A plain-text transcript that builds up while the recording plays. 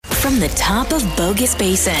From the top of Bogus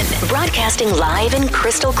Basin, broadcasting live in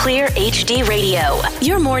crystal clear HD radio.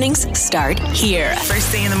 Your mornings start here. First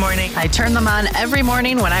thing in the morning, I turn them on every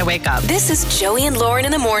morning when I wake up. This is Joey and Lauren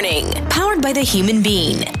in the morning, powered by the Human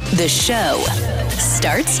Being. The show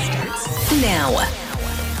starts now.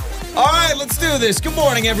 All right, let's do this. Good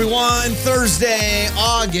morning, everyone. Thursday,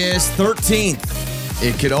 August 13th.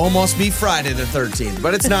 It could almost be Friday the 13th,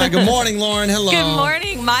 but it's not. Good morning, Lauren. Hello. Good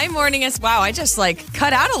morning. My morning is, wow, I just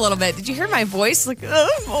cut out a little bit. Did you hear my voice?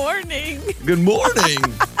 Morning. Good morning.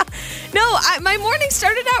 No, my morning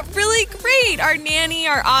started out really great. Our nanny,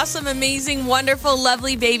 our awesome, amazing, wonderful,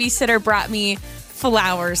 lovely babysitter brought me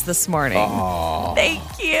flowers this morning. Aww. Thank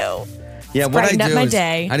you. Yeah, what I do my is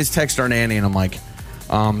day. I just text our nanny and I'm like,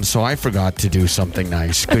 so I forgot to do something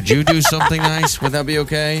nice. Could you do something nice? Would that be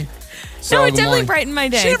okay? So, no, it definitely brightened my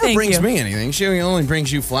day. She never brings you. me anything. She only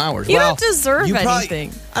brings you flowers. You don't deserve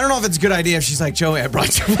anything. I don't know if it's a good idea if she's like, Joey, I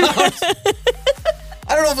brought you flowers.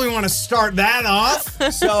 I don't know if we want to start that off.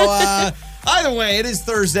 So, either way, it is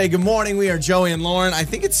Thursday. Good morning. We are Joey and Lauren. I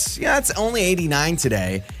think it's only 89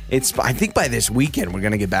 today. I think by this weekend, we're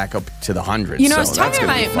going to get back up to the hundreds. You know, I was talking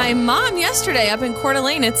to my mom yesterday up in Coeur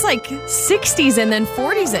d'Alene. It's like 60s and then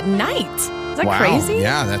 40s at night. Is that crazy?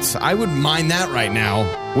 Yeah, I wouldn't mind that right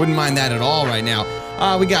now. Wouldn't mind that at all right now.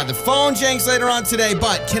 We got the Phone Jenks later on today,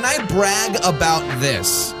 but can I brag about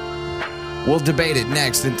this? We'll debate it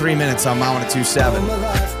next in 3 minutes on My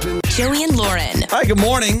 102.7. Joey and Lauren. Hi, good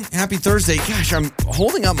morning. Happy Thursday. Gosh, I'm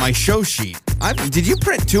holding up my show sheet. Did you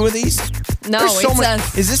print two of these? No,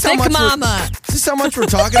 Is this how much we're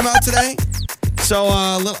talking about today? So,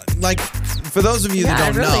 for those of you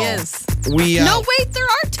that don't know, is. No, wait, there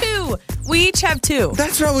are two. We each have two.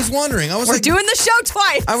 That's what I was wondering. We're doing the show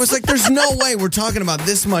twice. I was like, there's no way we're talking about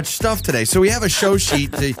this much stuff today. So we have a show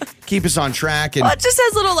sheet to keep us on track. And it just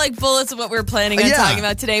has little bullets of what we're planning on talking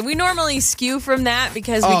about today. We normally skew from that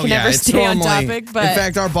because we can never stay on topic. But in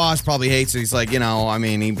fact, our boss probably hates it. He's like, he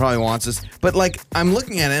probably wants us. But I'm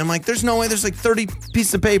looking at it and I'm like, there's no way. There's 30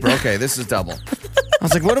 pieces of paper. Okay, this is double. I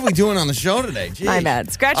was like, what are we doing on the show today? Jeez. My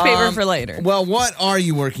bad. Scratch paper for later. Well, what are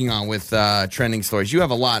you working on with trending stories? You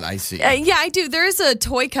have a lot, I see. Yeah, I do. There's a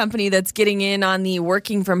toy company that's getting in on the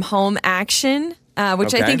working from home action,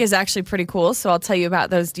 which I think is actually pretty cool. So I'll tell you about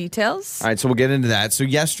those details. All right, so we'll get into that. So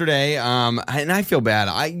yesterday, and I feel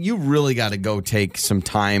bad. You really got to go take some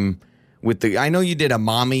time with I know you did a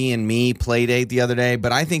mommy and me play date the other day,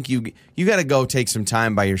 but I think you got to go take some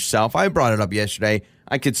time by yourself. I brought it up yesterday.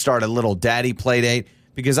 I could start a little daddy play date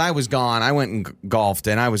because I was gone. I went and golfed,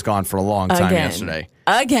 and I was gone for a long time yesterday.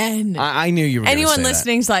 Again. I knew you were going to say that. Anyone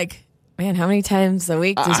listening's like, man, how many times a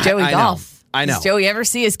week does Joey golf? I know. Does Joey ever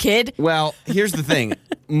see his kid? Well, here's the thing.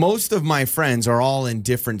 Most of my friends are all in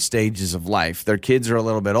different stages of life. Their kids are a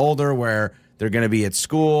little bit older where they're going to be at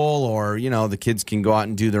school or, the kids can go out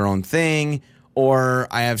and do their own thing. Or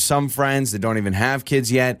I have some friends that don't even have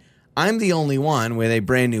kids yet. I'm the only one with a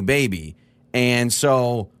brand new baby. And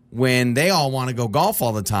so when they all want to go golf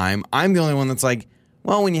all the time, I'm the only one that's like,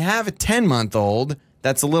 well, when you have a 10-month-old,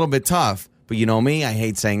 that's a little bit tough. But you know me, I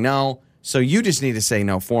hate saying no. So you just need to say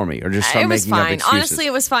no for me or just start making up excuses. Honestly,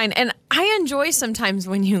 it was fine. And I enjoy sometimes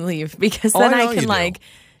when you leave because then I can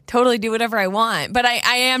totally do whatever I want. But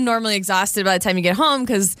I am normally exhausted by the time you get home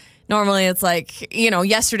because normally it's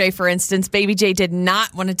yesterday, for instance, Baby J did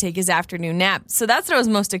not want to take his afternoon nap. So that's what I was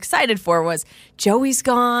most excited for was Joey's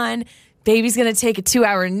gone. Baby's going to take a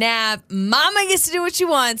 2-hour nap. Mama gets to do what she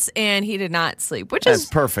wants. And he did not sleep, That's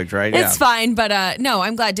perfect, right? It's fine. But no,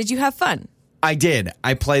 I'm glad. Did you have fun? I did.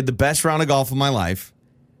 I played the best round of golf of my life.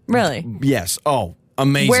 Really? Yes. Oh,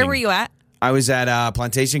 amazing. Where were you at? I was at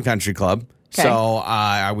Plantation Country Club. Okay. So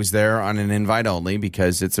I was there on an invite only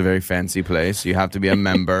because it's a very fancy place. You have to be a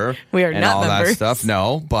member. We are and not all members. That stuff.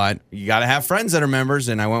 No, but you got to have friends that are members.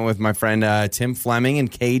 And I went with my friend Tim Fleming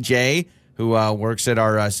and KJ, who works at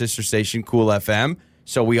our sister station, Cool FM.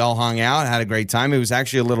 So we all hung out, had a great time. It was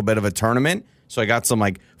actually a little bit of a tournament. So I got some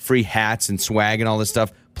free hats and swag and all this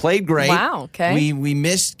stuff. Played great. Wow, okay. We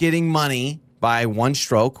missed getting money by one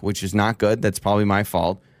stroke, which is not good. That's probably my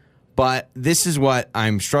fault. But this is what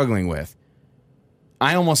I'm struggling with.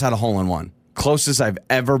 I almost had a hole-in-one. Closest I've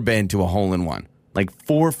ever been to a hole-in-one.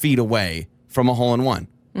 4 feet away from a hole-in-one.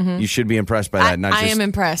 Mm-hmm. You should be impressed by that. I am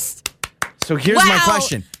impressed. So here's my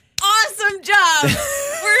question. Awesome job.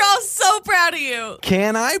 We're all so proud of you.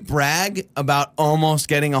 Can I brag about almost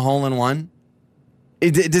getting a hole-in-one?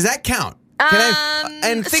 Does that count?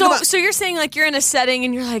 So you're saying you're in a setting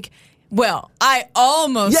and you're like, well, I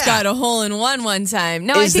almost got a hole-in-one time.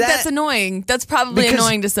 No, I think that's annoying. That's probably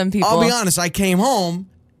annoying to some people. I'll be honest. I came home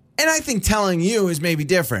And I think telling you is maybe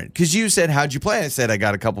different because you said, how'd you play? I said, I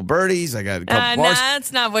got a couple birdies. I got a couple bars.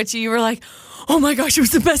 That's not what you were like. Oh my gosh, it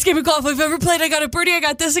was the best game of golf I've ever played. I got a birdie. I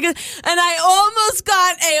got this again. And I almost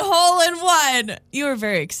got a hole-in-one. You were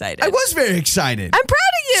very excited. I was very excited. I'm proud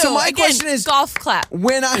of you. So my question is, golf clap.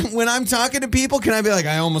 When I'm talking to people, can I be like,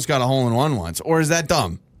 I almost got a hole-in-one once? Or is that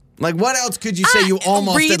dumb? Like, what else could you say you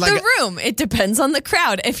almost read did? Like the room. It depends on the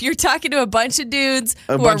crowd. If you're talking to a bunch of dudes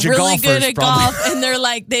who are bunch of really golfers, good at probably. golf and they're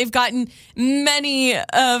like, they've gotten many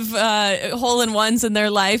of hole-in-ones in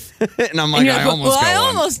their life. and I'm like, I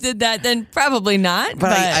almost did that. Then probably not.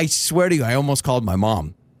 But I swear to you, I almost called my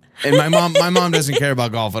mom. And my mom doesn't care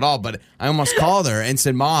about golf at all. But I almost called her and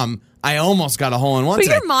said, Mom, I almost got a hole-in-one But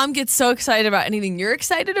today. your mom gets so excited about anything you're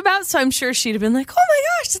excited about, so I'm sure she'd have been like, oh my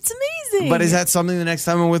gosh, that's amazing. But is that something the next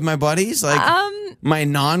time I'm with my buddies? Like, my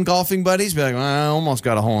non-golfing buddies be like, well, I almost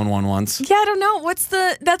got a hole-in-one once. Yeah, I don't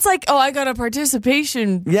know. That's like, oh, I got a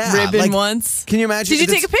participation ribbon once. Can you imagine? Did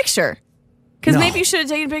you take a picture? Because maybe you should have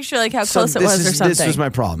taken a picture, like how close it was or something. This was my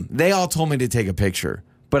problem. They all told me to take a picture,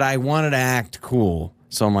 but I wanted to act cool.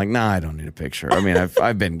 So I'm like, nah, I don't need a picture. I mean,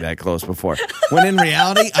 I've been that close before. When in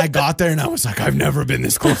reality, I got there and I was like, I've never been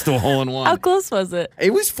this close to a hole-in-one. How close was it?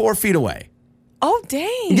 It was 4 feet away. Oh,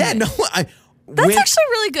 dang. Yeah, no. That's actually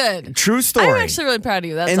really good. True story. I'm actually really proud of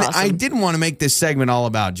you. That's awesome. I didn't want to make this segment all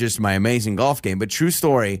about just my amazing golf game, but true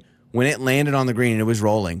story, when it landed on the green and it was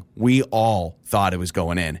rolling, we all thought it was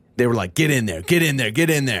going in. They were like, get in there, get in there, get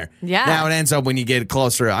in there. Yeah. Now it ends up when you get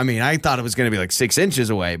closer. I mean, I thought it was going to be like 6 inches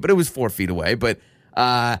away, but it was 4 feet away. But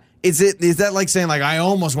is that like saying like I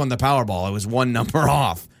almost won the Powerball? I was one number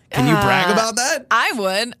off. Can you brag about that? I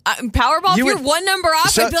would. Powerball, if you're one number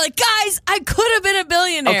off, I'd be like, guys, I could have been a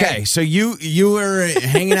billionaire. Okay, so you were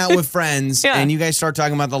hanging out with friends, and you guys start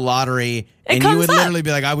talking about the lottery, and you would literally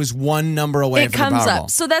be like, I was one number away from the Powerball. It comes up.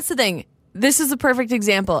 So that's the thing. This is a perfect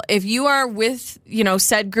example. If you are with,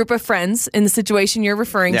 said group of friends in the situation you're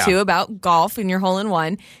referring to about golf and your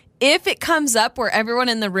hole-in-one, if it comes up where everyone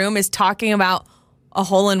in the room is talking about a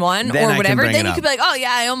hole-in-one or whatever, then you could be like, oh,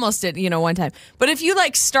 yeah, I almost did, one time. But if you,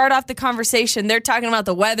 start off the conversation, they're talking about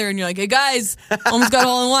the weather, and you're like, hey, guys, almost got a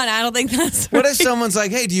hole-in-one. I don't think that's What if someone's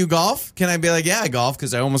like, hey, do you golf? Can I be like, yeah, I golf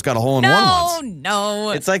because I almost got a hole-in-one once?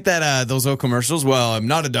 No. It's like that, those old commercials. Well, I'm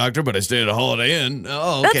not a doctor, but I stayed at a Holiday Inn.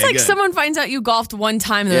 Oh, okay, that's like good. Someone finds out you golfed one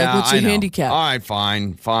time, and they're like, what's your handicap? All right,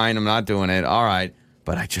 fine, I'm not doing it. All right.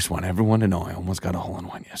 But I just want everyone to know I almost got a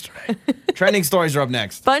hole-in-one yesterday. Trending stories are up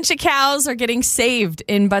next. Bunch of cows are getting saved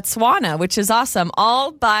in Botswana, which is awesome,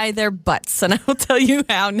 all by their butts. And I will tell you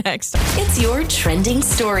how next. It's your trending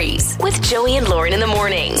stories with Joey and Lauren in the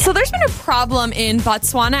morning. So there's been a problem in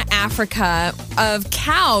Botswana, Africa, of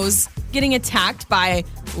cows getting attacked by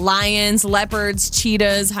lions, leopards,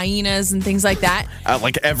 cheetahs, hyenas, and things like that.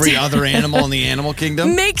 Like every other animal in the animal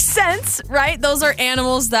kingdom? Makes sense, right? Those are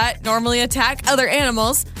animals that normally attack other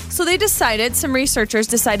animals. So some researchers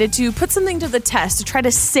decided to put something to the test to try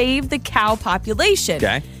to save the cow population.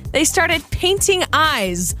 Okay. They started painting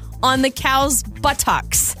eyes on the cow's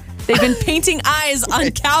buttocks. They've been painting eyes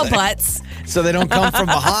on cow butts. So they don't come from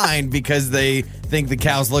behind because they think the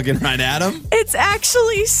cow's looking right at them? It's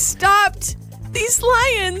actually stopped these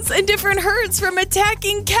lions and different herds from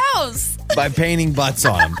attacking cows. By painting butts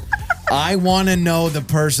on them. I want to know the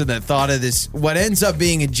person that thought of this, what ends up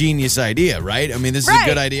being a genius idea, right? I mean, this is a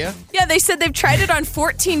good idea. Yeah, they said they've tried it on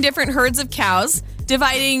 14 different herds of cows,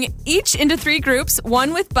 dividing each into 3 groups,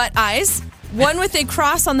 one with butt eyes, one with a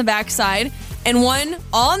cross on the backside, and one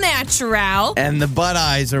all natural. And the butt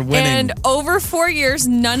eyes are winning. And over 4 years,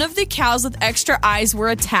 none of the cows with extra eyes were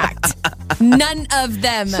attacked. None of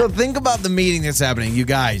them. So think about the meeting that's happening. You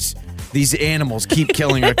guys, these animals keep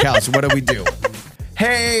killing our cows. What do we do?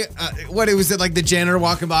 Hey, what was it like the janitor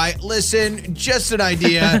walking by? Listen, just an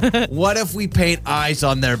idea. What if we paint eyes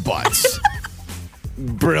on their butts?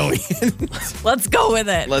 Brilliant. Let's go with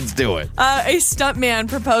it. Let's do it. A stuntman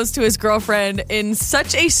proposed to his girlfriend in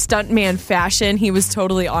such a stuntman fashion. He was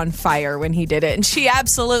totally on fire when he did it, and she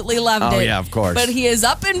absolutely loved it. Oh, yeah, of course. But he is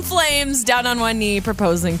up in flames, down on one knee,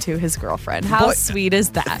 proposing to his girlfriend. How sweet is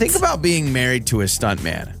that? Think about being married to a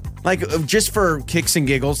stuntman. Like, just for kicks and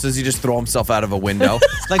giggles, does he just throw himself out of a window?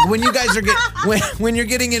 Like, when you guys are when you're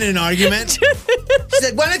getting in an argument, she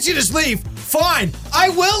said, why don't you just leave? Fine, I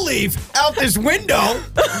will leave out this window.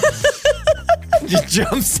 Just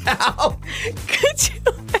jumps out.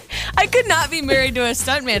 I could not be married to a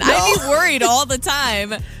stuntman. No. I'd be worried all the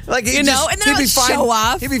time. Like, and then I would show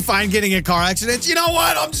off. He'd be fine getting in car accidents. You know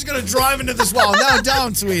what? I'm just going to drive into this wall. No,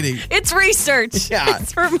 don't, sweetie. It's research. Yeah.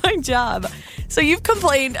 It's for my job. So you've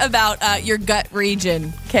complained about your gut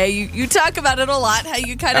region, okay? You talk about it a lot, how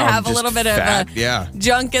you kind of have a little bit fat, of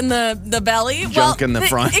junk in the belly. Junk in the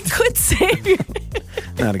front. It could save your...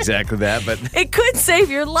 Not exactly that, but... It could save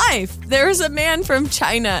your life. There's a man from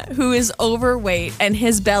China who is overweight, and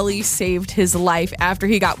his belly saved his life after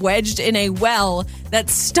he got wedged in a well that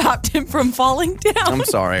stopped him from falling down. I'm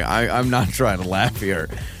sorry. I'm not trying to laugh here.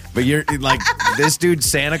 But you're like, this dude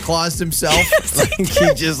Santa Claus himself, he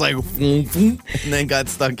just like, and then got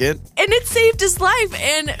stuck in. And it saved his life.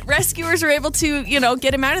 And rescuers were able to,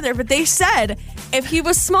 get him out of there. But they said if he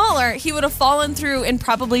was smaller, he would have fallen through and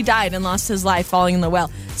probably died and lost his life falling in the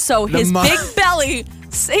well. So his big belly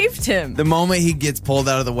saved him. The moment he gets pulled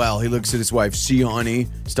out of the well, he looks at his wife, see, honey,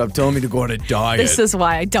 stop telling me to go on a diet. This is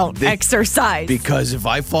why I don't exercise. Because if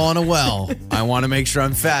I fall in a well, I want to make sure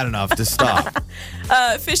I'm fat enough to stop.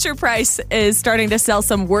 Fisher-Price is starting to sell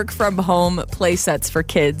some work-from-home play sets for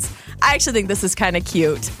kids. I actually think this is kind of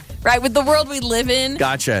cute. Right, with the world we live in.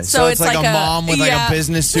 Gotcha. So it's like a mom with like a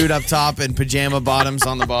business suit up top and pajama bottoms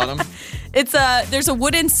on the bottom. There's a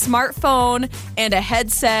wooden smartphone and a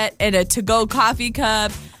headset and a to-go coffee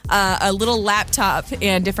cup, a little laptop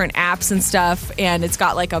and different apps and stuff. And it's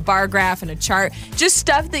got like a bar graph and a chart. Just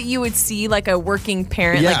stuff that you would see like a working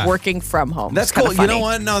parent, like working from home. That's cool. You know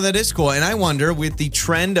what? No, that is cool. And I wonder, with the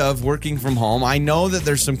trend of working from home, I know that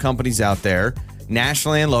there's some companies out there,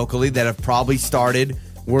 nationally and locally, that have probably started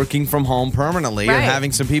working from home permanently or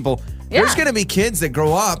having some people. Yeah. There's going to be kids that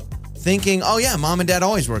grow up thinking, oh, yeah, mom and dad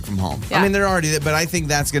always work from home. Yeah. I mean, they're already there, but I think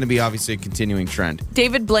that's going to be obviously a continuing trend.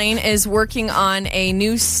 David Blaine is working on a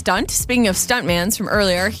new stunt. Speaking of stuntmans from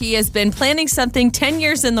earlier, he has been planning something 10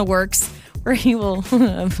 years in the works where he will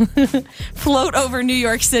float over New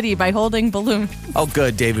York City by holding balloons. Oh,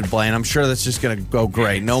 good, David Blaine. I'm sure that's just going to go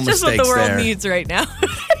great. No mistakes there. Just what the world needs right now.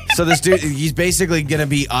 So this dude, he's basically going to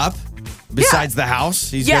be up besides the house.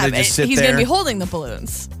 He's going to just sit there. He's going to be holding the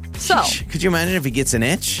balloons. So, could you imagine if he gets an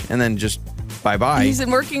itch and then just bye-bye? He's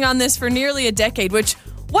been working on this for nearly a decade, which,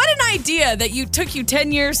 what an idea that took you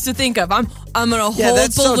 10 years to think of. I'm going to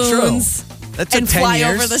hold balloons and fly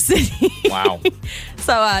over the city. Wow.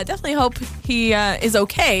 So definitely hope he is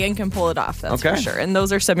okay and can pull it off. That's for sure. And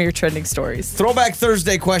those are some of your trending stories. Throwback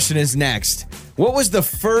Thursday question is next. What was the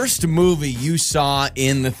first movie you saw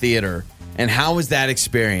in the theater? And how was that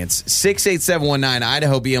experience? 68719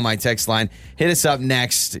 Idaho BMI text line. Hit us up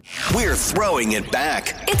next. We're throwing it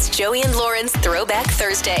back. It's Joey and Lauren's Throwback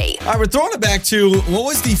Thursday. All right, we're throwing it back to, what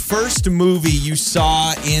was the first movie you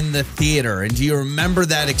saw in the theater? And do you remember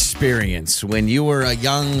that experience when you were a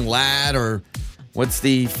young lad, or what's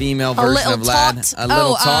the female version of lad? A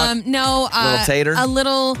little tot? No. Little tater? A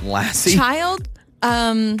little lassie? Child?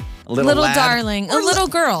 Little darling. A little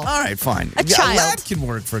girl. All right, fine. A child. Lad can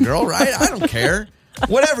work for a girl, right? I don't care.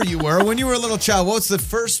 Whatever you were, when you were a little child, what's the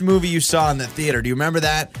first movie you saw in the theater? Do you remember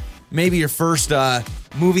that? Maybe your first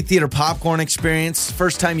movie theater popcorn experience?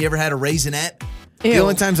 First time you ever had a Raisinette? Ew. The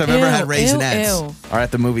only times I've ever had Raisinettes ew. are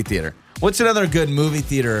at the movie theater. What's another good movie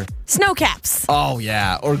theater? Snowcaps. Oh,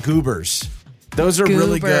 yeah. Or Goobers. Those are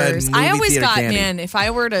really good movie I always theater got, candy. man, if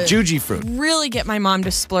I were to Juji fruit. really get my mom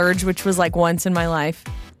to splurge, which was like once in my life,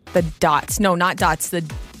 the dots. No, not dots. The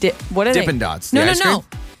what are they? Dippin' Dots. No.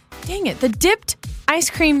 Dang it. The dipped ice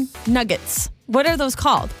cream nuggets. What are those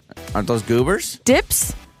called? Aren't those Goobers?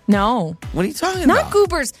 Dips? No. What are you talking about? Not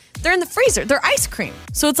Goobers. They're in the freezer. They're ice cream.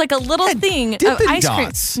 So it's like a little thing of Dippin' ice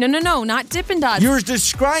Dots. cream. No, not Dippin' Dots. You're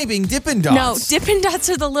describing Dippin' Dots. No, Dippin' Dots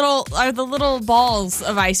are the little balls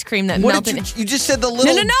of ice cream that melt in. You just said the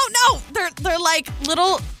little. No. They're like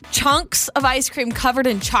little chunks of ice cream covered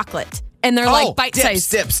in chocolate. And they're like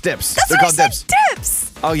bite-sized. Dips. That's They're called dips.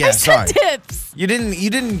 Dips. Oh yeah, I said sorry. dips. You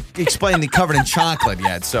didn't explain the covered in chocolate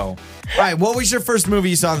yet. So, all right, what was your first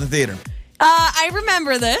movie you saw in the theater? I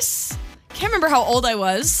remember this. Can't remember how old I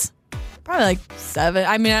was. Probably like 7.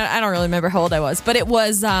 I mean, I don't really remember how old I was, but it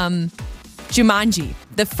was Jumanji,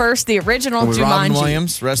 the original with Jumanji. Robin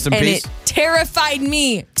Williams, rest in peace. And it terrified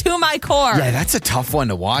me to my core. Yeah, that's a tough one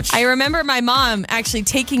to watch. I remember my mom actually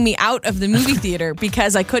taking me out of the movie theater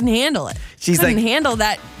because I couldn't handle it. Couldn't handle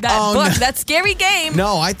that book, that scary game.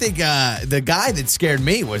 No, I think the guy that scared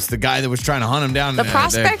me was the guy that was trying to hunt him down. The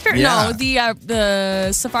prospector? Yeah. No,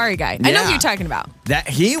 the safari guy. I know who you're talking about. That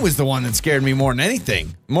he was the one that scared me more than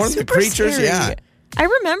anything. More than the creatures, scary. yeah. I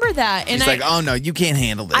remember that. And he's like, oh no, you can't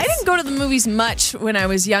handle this. I didn't go to the movies much when I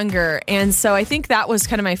was younger. And so I think that was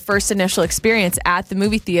kind of my first initial experience at the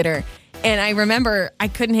movie theater. And I remember I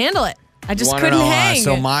couldn't handle it. I just couldn't hang.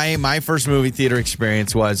 So my first movie theater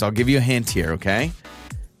experience was, I'll give you a hint here, okay?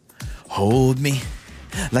 Hold me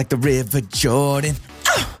like the River Jordan.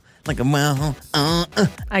 Like a mile.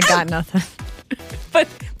 I got nothing. But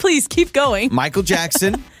please keep going. Michael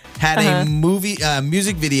Jackson had a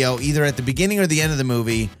music video either at the beginning or the end of the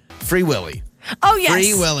movie, Free Willy. Oh, yes.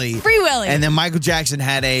 Free Willy. Free Willy. And then Michael Jackson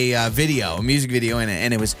had a music video in it,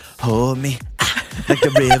 and it was, hold me like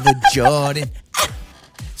the River Jordan.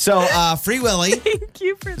 So, Free Willy. Thank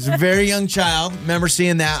you for that. As a very young child, remember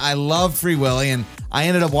seeing that. I love Free Willy, and I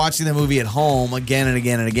ended up watching the movie at home again and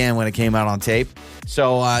again and again when it came out on tape.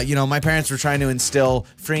 So, my parents were trying to instill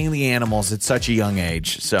freeing the animals at such a young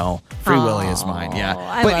age. So, Free Willy is mine, yeah.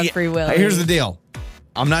 I love Free Willy. Here's the deal.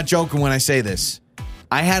 I'm not joking when I say this.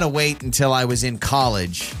 I had to wait until I was in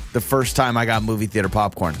college the first time I got movie theater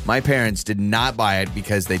popcorn. My parents did not buy it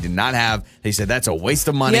because they did not have, they said, that's a waste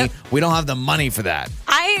of money. Yep. We don't have the money for that.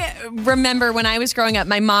 I remember when I was growing up,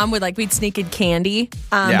 my mom would we'd sneak in candy,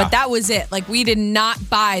 but that was it. We did not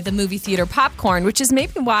buy the movie theater popcorn, which is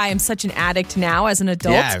maybe why I'm such an addict now as an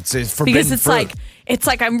adult. Yeah, it's forbidden because fruit. It's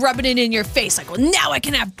like I'm rubbing it in your face. Well, now I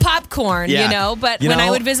can have popcorn, But when I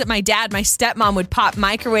would visit my dad, my stepmom would pop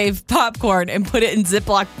microwave popcorn and put it in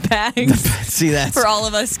Ziploc bags. See, that's for all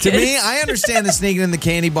of us kids. To me, I understand the sneaking in the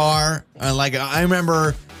candy bar. I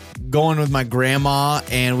remember going with my grandma,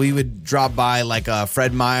 and we would drop by a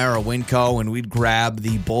Fred Meyer or Winco, and we'd grab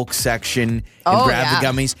the bulk section and grab the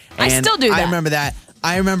gummies. And I still do that. I remember that.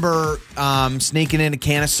 I remember sneaking in a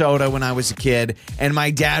can of soda when I was a kid, and my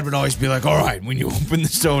dad would always be like, all right, when you open the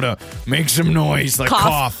soda, make some noise,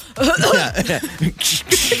 cough.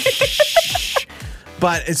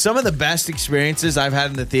 But it's some of the best experiences I've had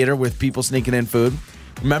in the theater with people sneaking in food.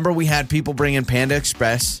 Remember we had people bring in Panda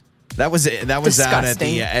Express? That was it. That was out at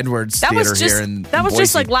the Edwards Theater here in That was Boise.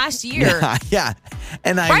 just last year. Yeah.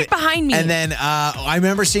 And right behind me. And then I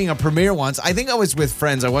remember seeing a premiere once. I think I was with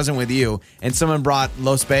friends. I wasn't with you. And someone brought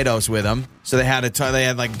Los Betos with them. So they had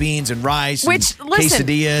beans and rice and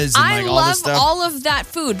quesadillas and all this stuff. I love all of that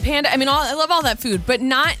food. Panda, I love all that food, but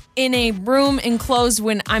not in a room enclosed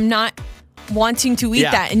when I'm not wanting to eat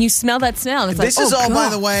that, and you smell that smell. And it's this is all, by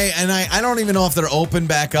the way, and I don't even know if they're open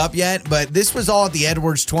back up yet, but this was all at the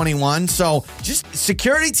Edwards 21. So just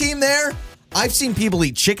security team there. I've seen people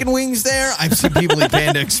eat chicken wings there. I've seen people eat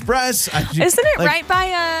Panda Express. Isn't it right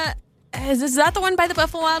by is that the one by the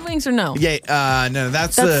Buffalo Wild Wings or no? Yeah, no,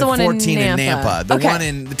 that's the one 14 in Nampa. The one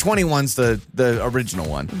in the 21's the original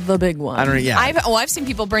one. The big one. I don't know. Yeah. I've seen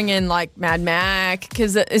people bring in Mad Mac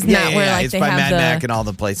because isn't that where it's they by have Mad Mac and all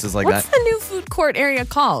the places like what's that. What's the new food court area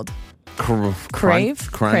called? Crave?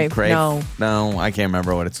 No, I can't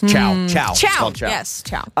remember what it's. Chow. It's called Chow. Yes,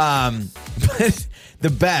 Chow. But the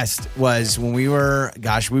best was when we were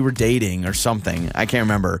dating or something. I can't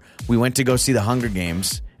remember. We went to go see the Hunger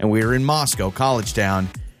Games, and we were in Moscow, college town.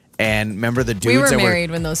 And remember the dudes we were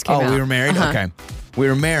married when those came out. Oh, we were married? Okay. We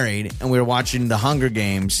were married, and we were watching the Hunger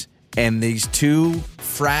Games, and these two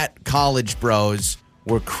frat college bros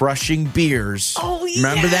were crushing beers. Oh,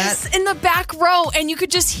 remember that? In the back row, and you could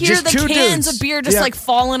just hear the cans of beer just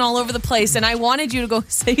falling all over the place. And I wanted you to go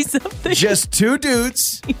say something. Just two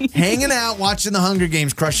dudes hanging out, watching the Hunger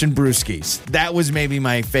Games, crushing brewskis. That was maybe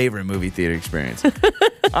my favorite movie theater experience.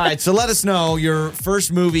 All right, so let us know your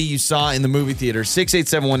first movie you saw in the movie theater.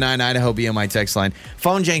 68719 Idaho BMI text line.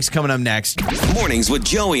 Phone Jenks coming up next. Mornings with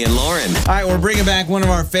Joey and Lauren. All right, we're bringing back one of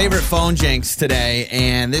our favorite Phone Jenks today,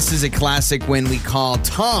 and this is a classic when we call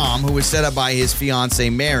Tom, who was set up by his fiancee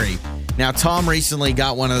Mary. Now, Tom recently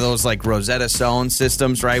got one of those Rosetta Stone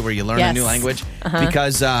systems, right, where you learn a new language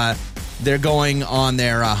because they're going on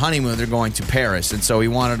their honeymoon. They're going to Paris, and so he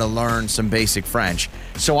wanted to learn some basic French.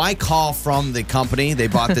 So I call from the company they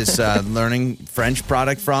bought this learning French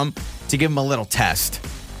product from to give him a little test.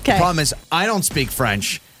 Okay. The problem is I don't speak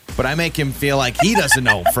French, but I make him feel like he doesn't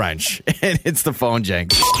know French. And it's the Phone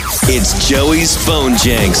Jenks. It's Joey's Phone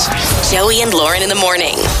Jenks. Joey and Lauren in the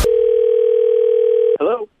morning.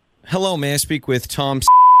 Hello. Hello, may I speak with Tom,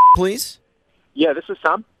 please? Yeah, this is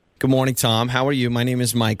Tom. Good morning, Tom. How are you? My name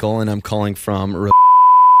is Michael, and I'm calling from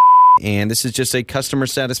and this is just a customer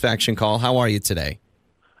satisfaction call. How are you today?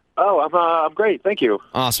 Oh, I'm great. Thank you.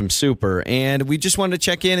 Awesome. Super. And we just wanted to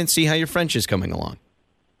check in and see how your French is coming along.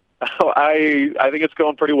 Oh, I think it's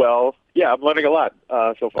going pretty well. Yeah, I'm learning a lot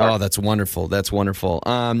so far. Oh, that's wonderful. That's wonderful.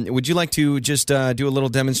 Would you like to just do a little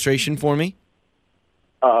demonstration for me?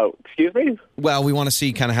 Excuse me? Well, we want to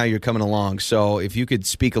see kind of how you're coming along. So if you could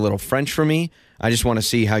speak a little French for me, I just want to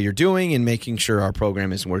see how you're doing and making sure our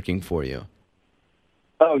program is working for you.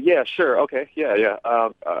 Oh, yeah, sure. Okay. Yeah.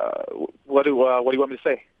 What do you want me to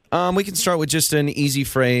say? We can start with just an easy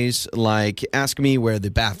phrase like, ask me where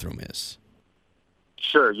the bathroom is.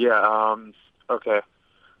 Sure, yeah. Okay.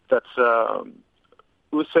 That's,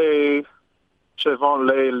 où c'est je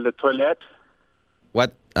vais les toilettes?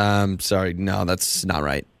 What? Sorry. No, that's not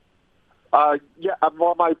right. Yeah,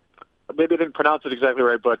 well, maybe I didn't pronounce it exactly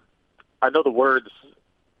right, but I know the words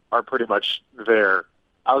are pretty much there.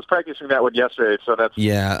 I was practicing that one yesterday, so that's...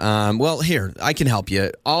 Yeah, well, here, I can help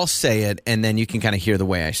you. I'll say it, and then you can kind of hear the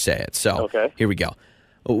way I say it. So, okay. Here we go.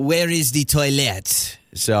 Where is the toilet?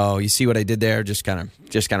 So, you see what I did there? Just kind of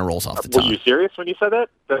rolls off the tongue. Were you serious when you said that?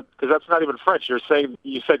 Because that's not even French.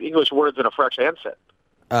 You said English words in a French accent.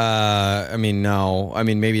 I mean, no. I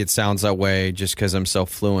mean, maybe it sounds that way just because I'm so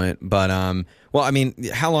fluent. But, well, I mean,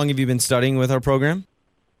 how long have you been studying with our program?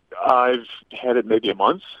 I've had it maybe a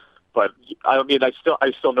month, but I mean, I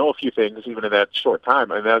still know a few things even in that short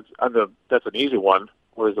time. I mean, that's an easy one.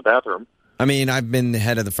 Where's the bathroom? I mean, I've been the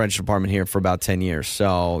head of the French department here for about 10 years.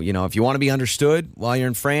 So, if you want to be understood while you're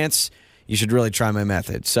in France, you should really try my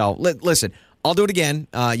method. So, listen, I'll do it again.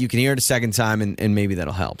 You can hear it a second time, and maybe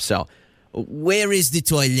that'll help. So, where is the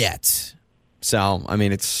toilet? So, I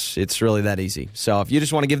mean, it's really that easy. So, if you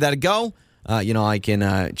just want to give that a go, I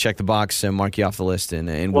can check the box and mark you off the list,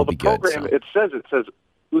 and we'll be good. Well, the program, it says,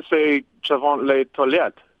 où c'est devant les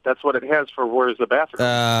toilettes. That's what it has for where's the bathroom.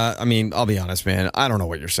 I mean, I'll be honest, man. I don't know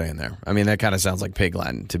what you're saying there. I mean, that kind of sounds like pig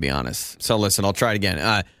Latin, to be honest. So, listen, I'll try it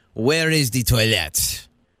again. Where is the toilet?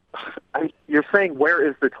 You're saying where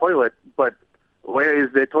is the toilet, but where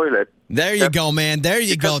is the toilet? There you go, man. There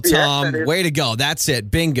you go, Tom. Way to go. That's it.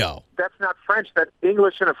 Bingo. That's not French. That's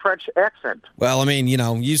English in a French accent. Well, I mean,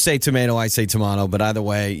 you say tomato, I say tomato, but either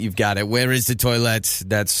way, you've got it. Where is the toilet?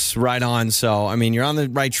 That's right on. So, I mean, you're on the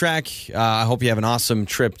right track. I hope you have an awesome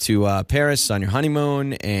trip to Paris on your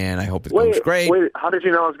honeymoon, and I hope it goes great. Wait, how did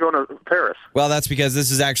you know I was going to Paris? Well, that's because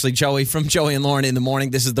this is actually Joey from Joey and Lauren in the Morning.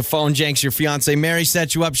 This is the Phone Jenks. Your fiance Mary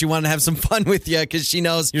set you up. She wanted to have some fun with you because she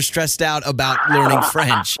knows you're stressed out about learning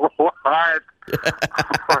French. All right.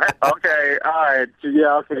 Okay, all right.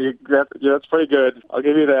 Yeah, okay. That's pretty good. I'll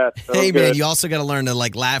give you that. Hey, man, you also got to learn to,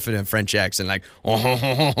 laugh in a French accent. Like,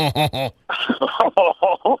 oh.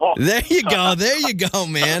 There you go,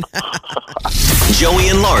 man. Joey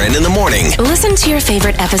and Lauren in the Morning. Listen to your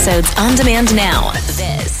favorite episodes on demand now.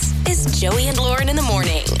 This is Joey and Lauren in the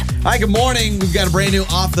Morning. Hi, good morning. We've got a brand new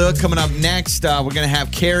Off the Hook coming up next. We're going to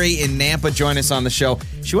have Kari in Nampa join us on the show.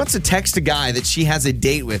 She wants to text a guy that she has a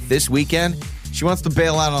date with this weekend. She wants to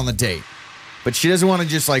bail out on the date, but she doesn't want to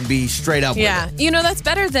just be straight up with it. That's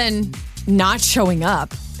better than not showing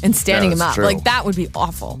up and standing him up. True. That would be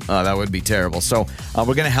awful. Oh, that would be terrible. So we're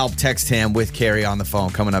going to help text him with Kari on the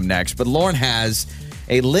phone coming up next. But Lauren has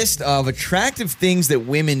a list of attractive things that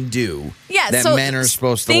women do that men are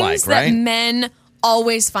supposed to like, right? Things that men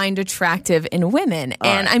always find attractive in women.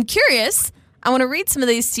 And I'm curious. I want to read some of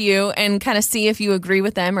these to you and kind of see if you agree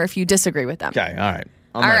with them or if you disagree with them. Okay, all right.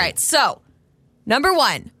 All right, so number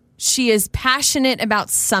one, she is passionate about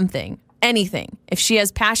something, anything. If she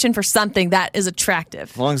has passion for something, that is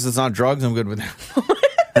attractive. As long as it's not drugs, I'm good with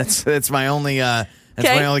that. That's my only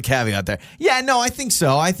my only caveat there. Yeah, no, I think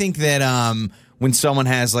so. I think that when someone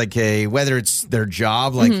has whether it's their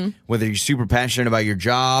job, whether you're super passionate about your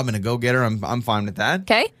job and a go-getter, I'm fine with that.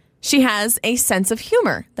 Okay. She has a sense of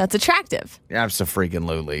humor. That's attractive.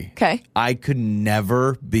 Absolutely. Okay. I could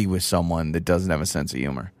never be with someone that doesn't have a sense of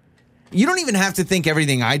humor. You don't even have to think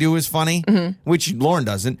everything I do is funny, which Lauren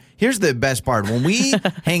doesn't. Here's the best part. When we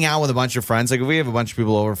hang out with a bunch of friends, if we have a bunch of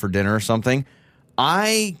people over for dinner or something,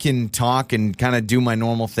 I can talk and kind of do my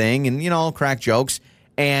normal thing and, I'll crack jokes,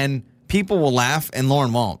 and people will laugh and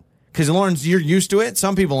Lauren won't. Because you're used to it.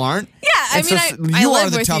 Some people aren't. Yeah, I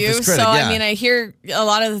live with you, critic, so I hear a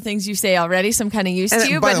lot of the things you say already, so I'm kind of used to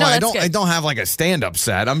you. By but the way, that's good. I don't have a stand-up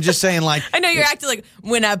set. I'm just saying I know you're acting like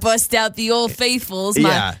when I bust out the old faithfuls,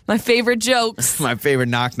 my favorite jokes, my favorite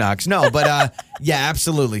knock-knocks. No, but yeah,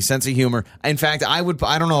 absolutely, sense of humor. In fact, I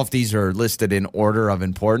don't know if these are listed in order of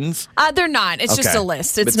importance. They're not. It's just a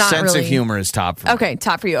list. It's not sense really. Sense of humor is top for me. Okay,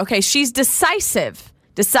 top for you. Okay, she's decisive.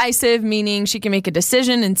 Decisive meaning she can make a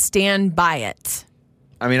decision and stand by it.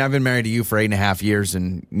 I mean, I've been married to you for 8.5 years,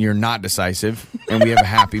 and you're not decisive, and we have a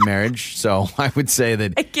happy marriage. So I would say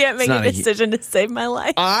that I can't make a decision to save my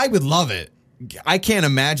life. I would love it. I can't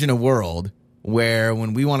imagine a world where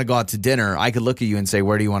when we want to go out to dinner, I could look at you and say,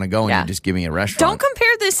 where do you want to go? And you just give me a restaurant. Don't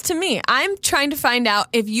compare this to me. I'm trying to find out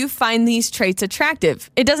if you find these traits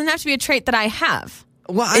attractive. It doesn't have to be a trait that I have.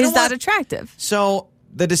 Well, is that attractive? So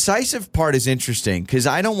the decisive part is interesting because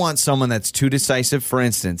I don't want someone that's too decisive. For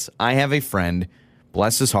instance, I have a friend,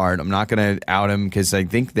 bless his heart. I'm not going to out him because I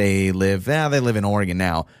think they live in Oregon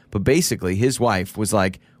now. But basically, his wife was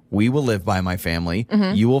like, we will live by my family.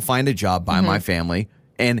 You will find a job by my family.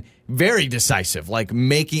 And very decisive,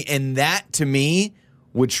 and that to me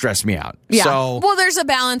would stress me out. Yeah. So, well, there's a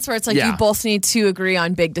balance where it's like you both need to agree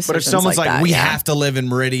on big decisions. But if someone's like we that, have to live in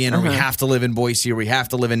Meridian, or we have to live in Boise, or we have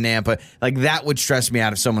to live in Nampa, like that would stress me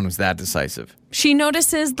out if someone was that decisive. She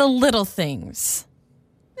notices the little things.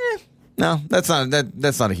 No, that's not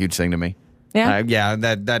a huge thing to me. Yeah,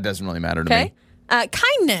 that doesn't really matter to me.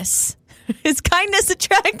 Kindness. Is kindness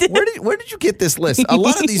attractive? Where did you get this list? A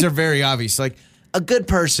lot of these are very obvious. Like, a good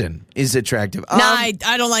person is attractive. I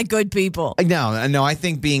don't like good people. No, I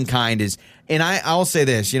think being kind is, and I'll say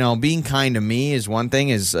this, being kind to me is one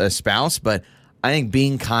thing as a spouse, but I think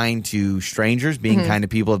being kind to strangers, being kind to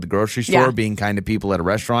people at the grocery store, being kind to people at a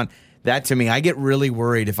restaurant, that to me, I get really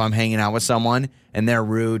worried if I'm hanging out with someone and they're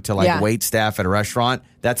rude to wait staff at a restaurant.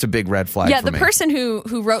 That's a big red flag for me. Yeah, the person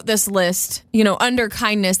who wrote this list, under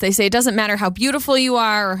kindness, they say it doesn't matter how beautiful you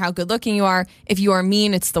are or how good looking you are. If you are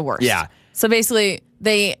mean, it's the worst. Yeah. So basically,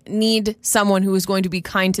 they need someone who is going to be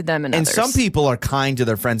kind to them and others. Some people are kind to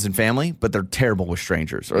their friends and family, but they're terrible with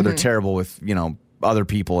strangers, or they're terrible with, other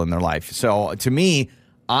people in their life. So to me,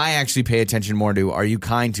 I actually pay attention more to, are you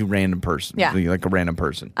kind to random person? Yeah. Like a random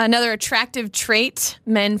person. Another attractive trait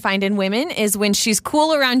men find in women is when she's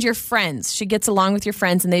cool around your friends. She gets along with your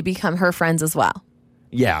friends and they become her friends as well.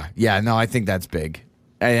 Yeah. No, I think that's big.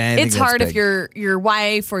 It's hard if your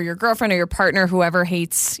wife or your girlfriend or your partner, whoever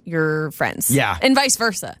hates your friends. Yeah. And vice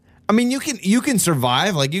versa. I mean, you can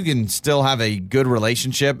survive. Like, you can still have a good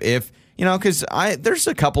relationship if, because there's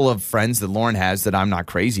a couple of friends that Lauren has that I'm not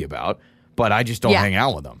crazy about, but I just don't hang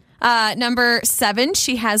out with them. Number 7,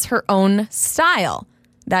 she has her own style.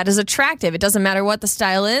 That is attractive. It doesn't matter what the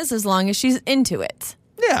style is as long as she's into it.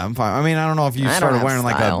 Yeah, I'm fine. I mean, I don't know if you started wearing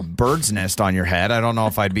like a bird's nest on your head. I don't know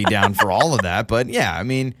if I'd be down for all of that, but yeah, I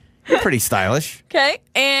mean, you're pretty stylish. Okay.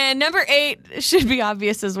 And number 8 should be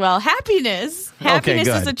obvious as well. Happiness. Happiness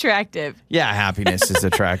is attractive. Yeah, happiness is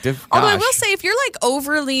attractive. Although I will say, if you're like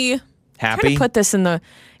overly happy, trying to put this in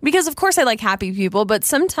because of course I like happy people, but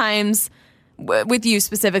sometimes with you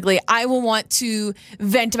specifically, I will want to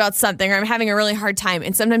vent about something, or I'm having a really hard time,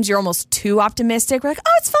 and sometimes you're almost too optimistic. We're like,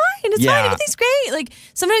 oh, it's fine. It's fine. Everything's great. Like,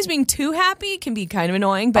 sometimes being too happy can be kind of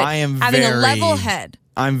annoying, but having a level head.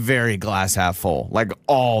 I'm very glass half full, like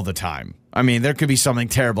all the time. I mean, there could be something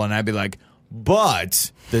terrible, and I'd be like,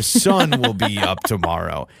 but the sun will be up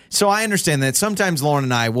tomorrow. So I understand that sometimes Lauren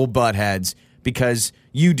and I will butt heads because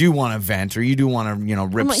you do want to vent, or you do want to,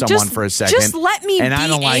 rip someone for a second. Just let me be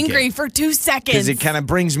angry like for 2 seconds. Because it kind of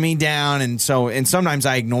brings me down, and sometimes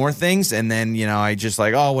I ignore things, and then, I just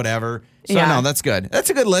like, oh, whatever. So, no, that's good. That's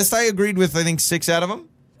a good list. I agreed with, I think, 6 out of them.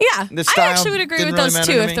 Yeah, I actually would agree with those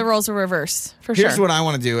too if the roles were reversed, for sure. Here's what I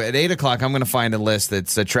want to do. At 8 o'clock, I'm going to find a list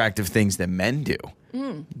that's attractive things that men do.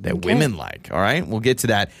 That women like. All right, we'll get to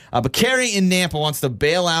that. But Kari in Nampa wants to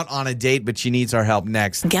bail out on a date, but she needs our help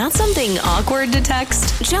next. Got something awkward to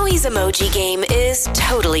text? Joey's emoji game is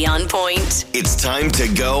totally on point. It's time to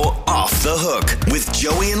go off the hook with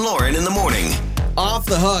Joey and Lauren in the morning. Off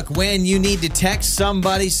the hook when you need to text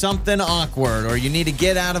somebody something awkward, or you need to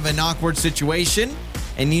get out of an awkward situation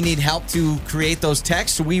and you need help to create those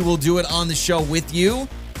texts. We will do it on the show with you.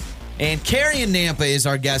 And Kari in Nampa is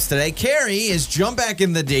our guest today. Kari is jumped back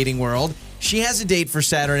in the dating world. She has a date for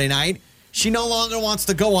Saturday night. She no longer wants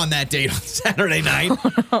to go on that date on Saturday night.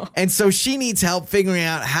 And so she needs help figuring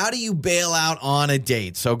out, how do you bail out on a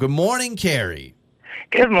date? So good morning, Kari.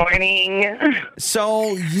 Good morning.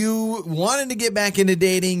 So you wanted to get back into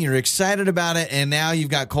dating. You're excited about it. And now you've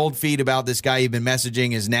got cold feet about this guy you've been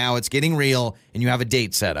messaging. Now it's getting real and you have a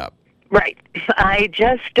date set up. Right. I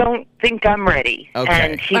just don't think I'm ready. Okay.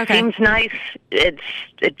 And he seems nice. It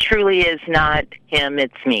truly is not him.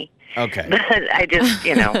 It's me. Okay. But I just,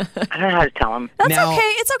 I don't know how to tell him. That's okay.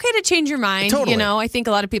 It's okay to change your mind. Totally. I think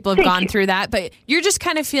a lot of people have gone through that, but you're just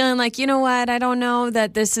kind of feeling like, you know what? I don't know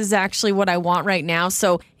that this is actually what I want right now.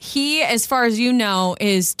 So he, as far as you know,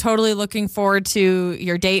 is totally looking forward to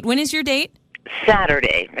your date. When is your date?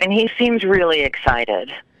 Saturday. And he seems really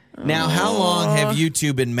excited. Now, how long have you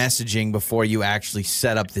two been messaging before you actually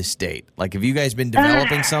set up this date? Like, have you guys been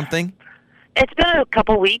developing something? It's been a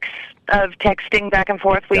couple weeks of texting back and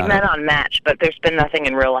forth. We met on Match, but there's been nothing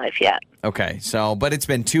in real life yet. Okay, but it's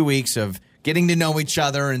been 2 weeks of getting to know each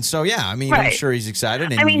other, and so, I'm sure he's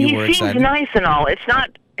excited, and you were excited. He seems nice and all.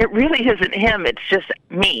 It really isn't him. It's just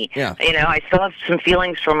me. Yeah. I still have some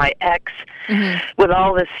feelings for my ex with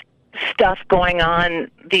all this stuff going on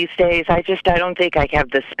these days. I don't think I have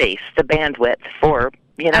the space, the bandwidth for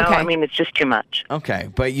You know, Okay. I mean, it's just too much. Okay,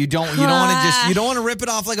 but you don't want to rip it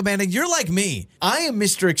off like a band-aid. You're like me. I am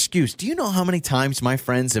Mr. Excuse. Do you know how many times my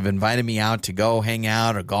friends have invited me out to go hang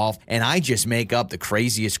out or golf, and I just make up the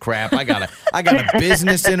craziest crap? I got a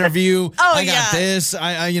business interview. Oh, I got this.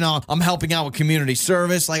 I'm helping out with community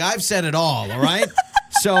service. Like, I've said it all right?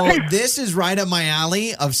 So this is right up my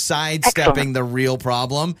alley of sidestepping the real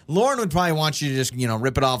problem. Lauren would probably want you to just,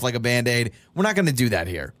 rip it off like a Band-Aid. We're not going to do that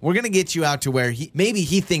here. We're going to get you out to where maybe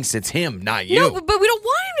he thinks it's him, not you. No, but we don't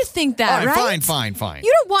want him to think that, right? Fine.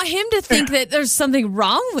 You don't want him to think that there's something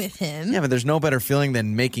wrong with him. Yeah, but there's no better feeling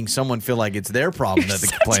than making someone feel like it's their problem that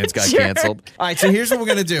the plans got jerk. canceled. All right, so here's what we're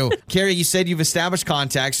going to do. Kari, you said you've established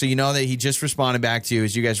contact, so you know that he just responded back to you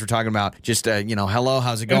as you guys were talking about just, hello,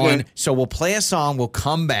 how's it going? Mm-hmm. So we'll play a song, we'll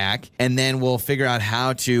come back, and then we'll figure out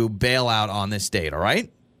how to bail out on this date, all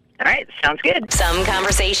right? All right, sounds good. Some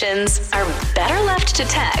conversations are better left to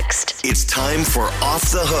text. It's time for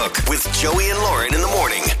Off the Hook with Joey and Lauren in the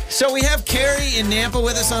morning. So we have Kari in Nampa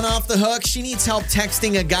with us on Off the Hook. She needs help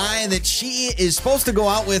texting a guy that she is supposed to go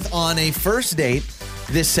out with on a first date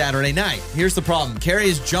this Saturday night. Here's the problem. Kari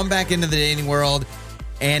has jumped back into the dating world,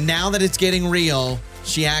 and now that it's getting real,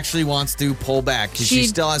 she actually wants to pull back because she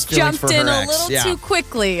still has feelings for her ex. Jumped in a little too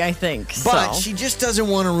quickly, I think. But she just doesn't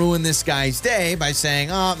want to ruin this guy's day by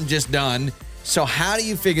saying, I'm just done. So how do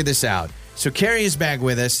you figure this out? So Kari is back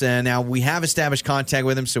with us, and now we have established contact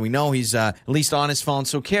with him, so we know he's at least on his phone.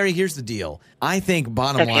 So Kari, here's the deal. I think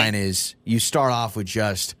bottom line is you start off with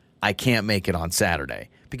just, I can't make it on Saturday.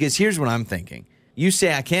 Because here's what I'm thinking. You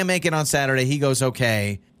say, I can't make it on Saturday. He goes,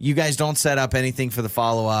 okay. You guys don't set up anything for the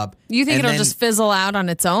follow-up. You think it'll just fizzle out on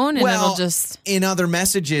its own and it'll just... in other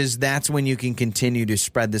messages, that's when you can continue to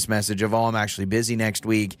spread this message of, I'm actually busy next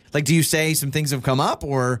week. Like, do you say some things have come up,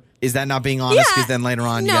 or is that not being honest? Because then later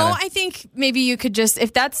on, I think maybe you could just,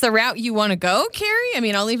 if that's the route you want to go, Kari, I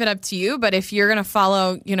mean, I'll leave it up to you. But if you're going to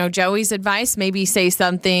follow, Joey's advice, maybe say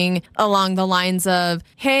something along the lines of,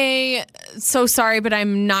 hey, so sorry, but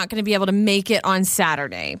I'm not going to be able to make it on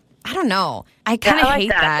Saturday. I don't know. I kind of hate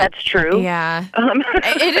that. That's true. Yeah.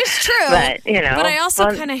 It is true. But, But I also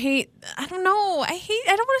kind of hate, I don't know. I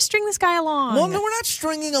don't want to string this guy along. Well, no, we're not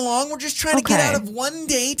stringing along. We're just trying to get out of one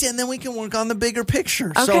date, and then we can work on the bigger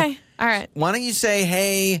picture. Okay. So, all right. Why don't you say,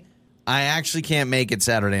 hey, I actually can't make it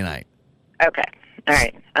Saturday night. Okay. All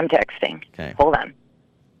right. I'm texting. Okay. Hold on.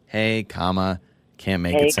 Hey, can't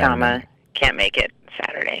make it Saturday night. Can't make it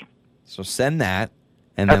Saturday. So send that.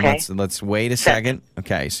 And then let's wait a second.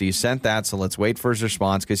 Okay, so you sent that, so let's wait for his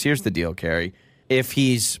response, because here's the deal, Kari. If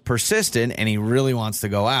he's persistent and he really wants to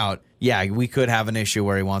go out, we could have an issue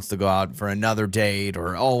where he wants to go out for another date,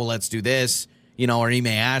 or, let's do this, or he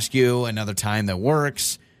may ask you another time that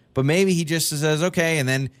works. But maybe he just says, okay, and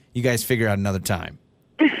then you guys figure out another time.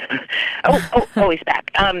 He's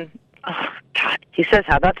back. Oh, God. He says,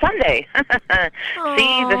 how about Sunday? See, this is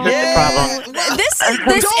the problem. This is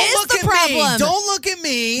the problem. Don't look at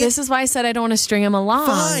me. This is why I said I don't want to string him along.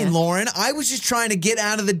 Fine, Lauren. I was just trying to get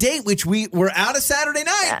out of the date, which we were out of Saturday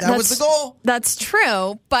night. That was the goal. That's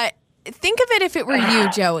true. But think of it if it were you,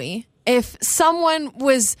 Joey. If someone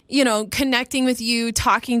was, connecting with you,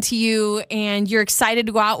 talking to you, and you're excited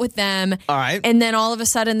to go out with them, all right, and then all of a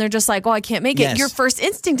sudden they're just like, I can't make it. Your first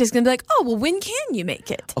instinct is going to be like, when can you make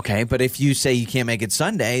it? Okay, but if you say you can't make it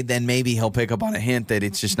Sunday, then maybe he'll pick up on a hint that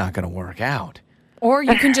it's just not going to work out. Or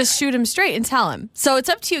you can just shoot him straight and tell him. So it's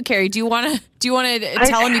up to you, Kari. Do you want to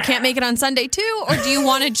tell him you can't make it on Sunday too, or do you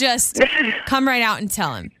want to just come right out and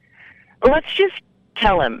tell him? Let's just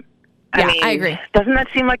tell him. I agree. Doesn't that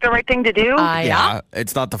seem like the right thing to do? Yeah,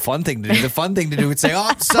 it's not the fun thing to do. The fun thing to do would say,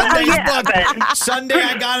 Sunday's booked. Sunday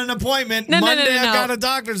I got an appointment. Monday I got a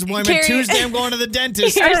doctor's appointment. Kari, Tuesday I'm going to the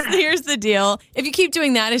dentist. Here's the deal. If you keep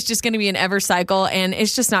doing that, it's just going to be an ever cycle, and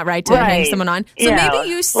it's just not right to hang someone on. So maybe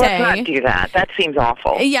you say... Let's not do that. That seems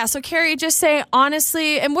awful. Yeah, so Kari, just say,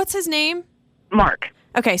 honestly, and what's his name? Mark.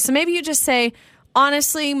 Okay, so maybe you just say,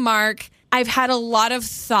 honestly, Mark... I've had a lot of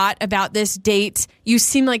thought about this date. You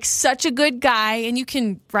seem like such a good guy, and you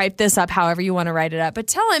can write this up however you want to write it up. But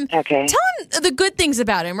tell him the good things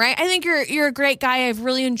about him, right? I think you're a great guy. I've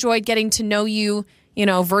really enjoyed getting to know you,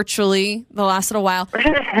 virtually the last little while.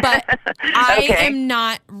 But I am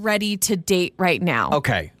not ready to date right now.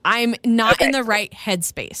 Okay. I'm not in the right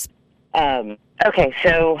headspace. Okay,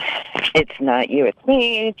 so it's not you, it's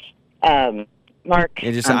me. Mark,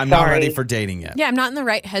 I'm not ready for dating yet. Yeah, I'm not in the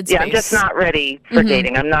right headspace. Yeah, I'm just not ready for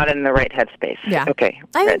dating. I'm not in the right headspace. Yeah. Okay.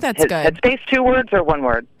 I think that's good. Headspace, 2 words or 1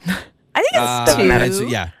 word? I think it's 2.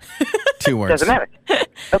 Matter. 2 words. Doesn't matter.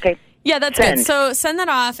 Okay. Yeah, that's good. So send that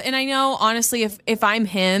off. And I know, honestly, if I'm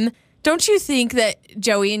him, Don't you think that,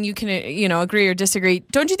 Joey, and you can, agree or disagree,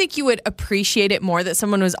 don't you think you would appreciate it more that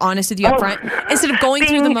someone was honest with you up front instead of going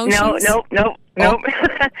through the motions? Nope.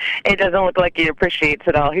 It doesn't look like he appreciates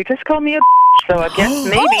it all. He just called me a so I guess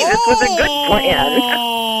maybe this was a good plan.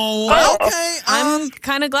 Oh, okay. I'm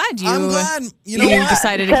kind of glad you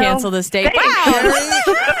decided to cancel this date.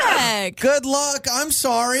 Wow. Good luck. I'm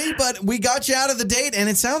sorry, but we got you out of the date, and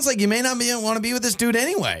it sounds like you may not want to be with this dude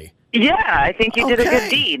anyway. Yeah, I think you did a good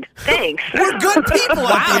deed. Thanks. We're good people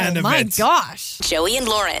at the end of my it. Gosh. Joey and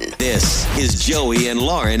Lauren. This is Joey and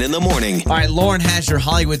Lauren in the morning. All right, Lauren has your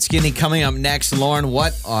Hollywood Skinny coming up next. Lauren,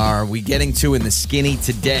 what are we getting to in the Skinny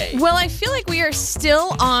today? Well, I feel like we are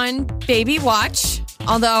still on baby watch.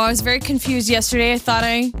 Although I was very confused yesterday. I thought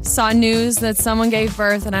I saw news that someone gave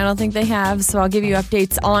birth, and I don't think they have. So I'll give you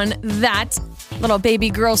updates on that little baby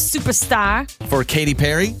girl superstar. For Katy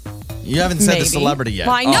Perry? You haven't said the celebrity yet.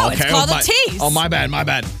 Well, I know. It's called a tease. Oh, my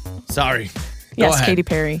bad. Sorry. Yes, Katy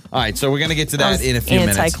Perry. All right, so we're going to get to that in a few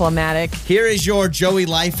minutes. Anticlimactic. Here is your Joey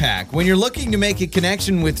life hack. When you're looking to make a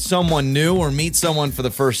connection with someone new or meet someone for the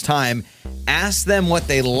first time, ask them what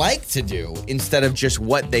they like to do instead of just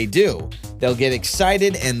what they do. They'll get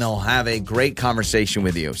excited and they'll have a great conversation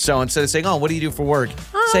with you. So instead of saying, what do you do for work?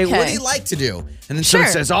 Say, what do you like to do? And then someone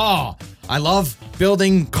says, I love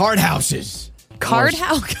building card houses. Card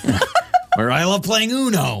house? Or I love playing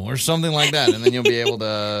Uno or something like that. And then you'll be able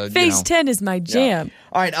to, Phase 10 is my jam. Yeah.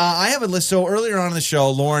 All right, I have a list. So earlier on in the show,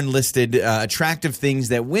 Lauren listed attractive things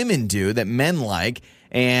that women do that men like.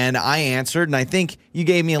 And I answered, and I think you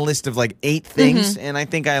gave me a list of like 8 things. And I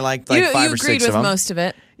think I liked like 5 or 6 of them. You agreed with most of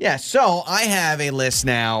it. Yeah, so I have a list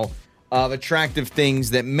now of attractive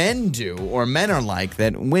things that men do or men are like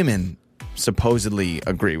that women supposedly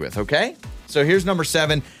agree with, okay? So here's number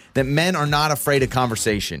 7, that men are not afraid of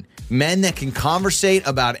conversation. Men that can conversate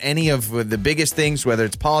about any of the biggest things, whether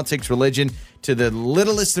it's politics, religion, to the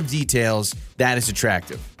littlest of details, that is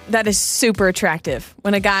attractive. That is super attractive.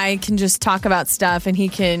 When a guy can just talk about stuff and he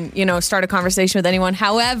can, start a conversation with anyone.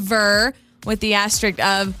 However, with the asterisk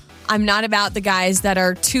of, I'm not about the guys that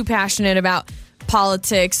are too passionate about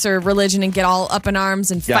politics or religion and get all up in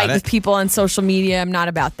arms and fight with people on social media. I'm not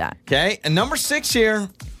about that. Okay. And number 6 here,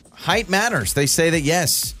 height matters. They say that,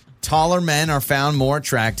 yes, taller men are found more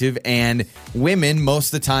attractive, and women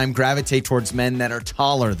most of the time gravitate towards men that are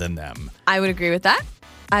taller than them. I would agree with that.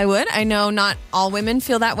 I would. I know not all women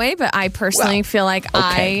feel that way, but I personally feel like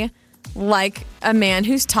I like a man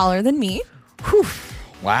who's taller than me. Whew.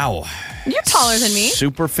 Wow. You're taller than me.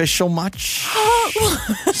 Superficial much?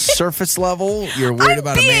 Surface level? You're worried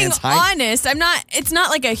about a man's height? I'm being honest. It's not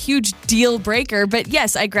like a huge deal breaker, but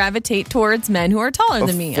yes, I gravitate towards men who are taller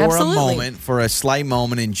than me. Absolutely. For a slight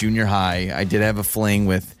moment in junior high, I did have a fling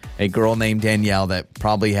with a girl named Danielle that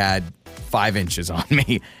probably had 5 inches on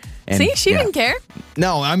me. And, see, she didn't care.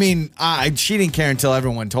 No, I mean, she didn't care until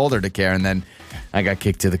everyone told her to care, and then I got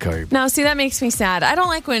kicked to the curb. No, see, that makes me sad. I don't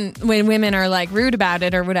like when women are like rude about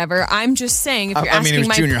it or whatever. I'm just saying, if you're asking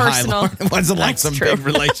my personal, it wasn't like some big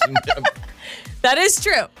relationship. That is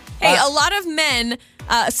true. Hey, a lot of men,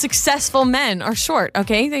 successful men, are short.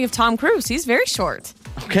 Okay, think of Tom Cruise. He's very short.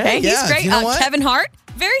 Okay, he's great. You know what? Kevin Hart,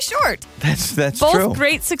 very short. That's both true. Both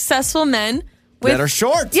great, successful men. That are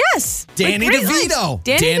short. Yes. Danny DeVito.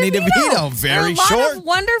 Danny DeVito. Very short. A lot of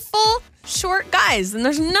wonderful short guys, and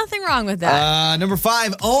there's nothing wrong with that. Number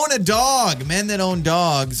 5, own a dog. Men that own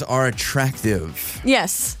dogs are attractive.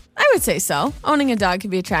 Yes, I would say so. Owning a dog can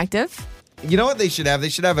be attractive. You know what they should have? They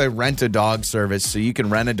should have a rent-a-dog service so you can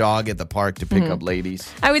rent a dog at the park to pick up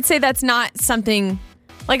ladies. I would say that's not something...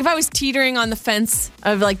 Like, if I was teetering on the fence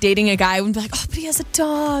of, like, dating a guy, I would be like, but he has a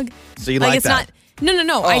dog. So you like it's that? Not...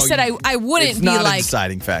 No. I said I wouldn't be like... It's not a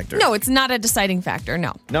deciding factor. No, it's not a deciding factor,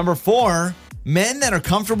 no. Number 4, men that are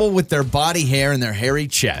comfortable with their body hair and their hairy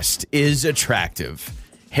chest is attractive.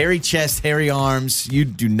 Hairy chest, hairy arms. You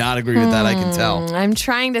do not agree with that, I can tell. I'm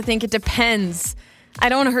trying to think. It depends. I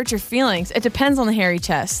don't want to hurt your feelings. It depends on the hairy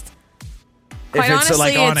chest. Quite if it's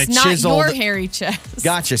honestly, like on it's a not chiseled, your hairy chest.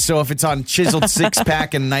 Gotcha. So if it's on chiseled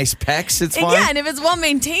 6-pack and nice pecs, it's fine? Yeah, and if it's well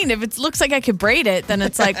maintained, if it looks like I could braid it, then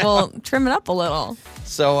it's like, well, trim it up a little.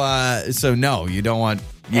 So no, you don't want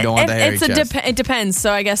the hairy chest. It depends,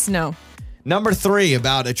 so I guess no. Number 3,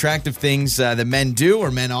 about attractive things that men do or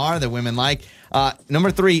men are that women like.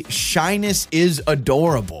 Number 3, shyness is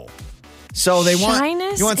adorable. So you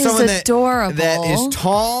want someone that is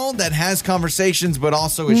tall, that has conversations, but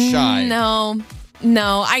also is shy. No.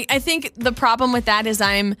 I think the problem with that is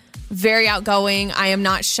I'm very outgoing. I am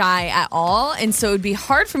not shy at all. And so it would be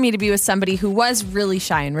hard for me to be with somebody who was really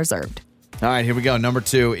shy and reserved. All right, here we go. Number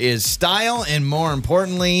 2 is style, and more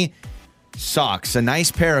importantly, socks, a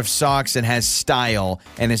nice pair of socks that has style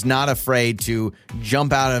and is not afraid to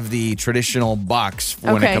jump out of the traditional box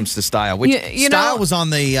when it comes to style, which style was on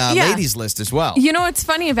the ladies list as well. You know what's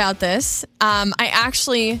funny about this? I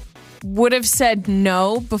actually would have said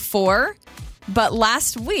no before, but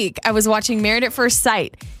last week I was watching Married at First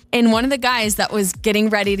Sight, and one of the guys that was getting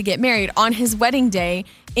ready to get married on his wedding day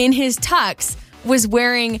in his tux was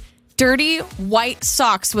wearing dirty white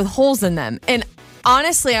socks with holes in them. And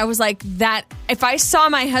honestly, I was like, that if I saw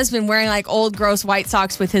my husband wearing like old gross white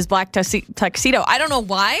socks with his black tuxedo, I don't know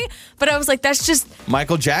why, but I was like, that's just...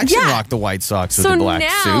 Michael Jackson rocked the white socks with the black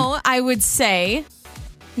suit. So now I would say...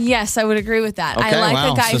 Yes, I would agree with that. Okay, I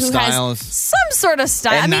like a guy who has some sort of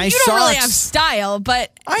style. I mean, nice you don't really socks. have style,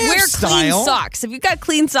 but wear clean socks. If you've got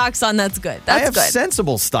clean socks on, that's good. I have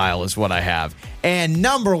sensible style is what I have. And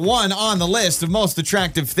number one on the list of most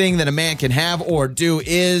attractive thing that a man can have or do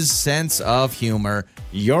is sense of humor.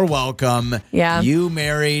 You're welcome. Yeah. You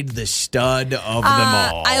married the stud of them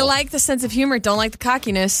all. I like the sense of humor, don't like the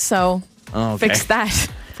cockiness, so fix that.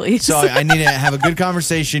 Please. So I need to have a good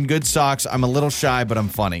conversation, good socks. I'm a little shy, but I'm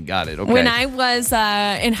funny. Got it. Okay. When I was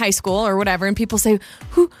in high school or whatever, and people say,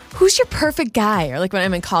 who's your perfect guy? Or like when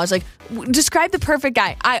I'm in college, like, describe the perfect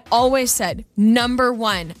guy. I always said, number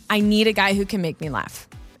one, I need a guy who can make me laugh.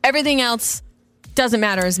 Everything else doesn't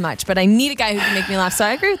matter as much, but I need a guy who can make me laugh. So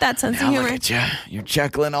I agree with that sense of humor. Look at you. You're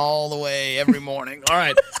chuckling all the way every morning. All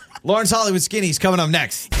right. Lauren's Hollywood Skinny's coming up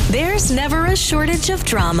next. There's never a shortage of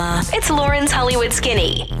drama. It's Lauren's Hollywood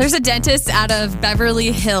Skinny. There's a dentist out of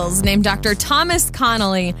Beverly Hills named Dr. Thomas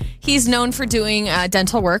Connolly. He's known for doing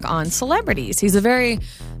dental work on celebrities. He's a very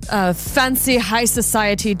fancy, high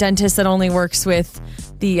society dentist that only works with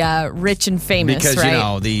the rich and famous, because, right? you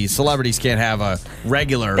know, the celebrities can't have a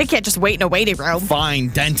regular... They can't just wait in a waiting room. Fine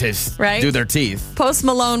dentist right? do their teeth. Post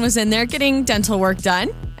Malone was in there getting dental work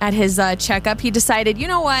done. At his checkup, he decided, you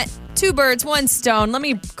know what? 2 birds, 1 stone. Let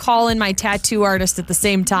me call in my tattoo artist at the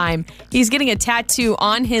same time. He's getting a tattoo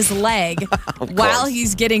on his leg while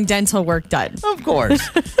he's getting dental work done. Of course.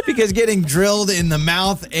 Because getting drilled in the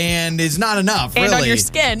mouth is not enough, and really. on your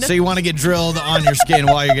skin. So you want to get drilled on your skin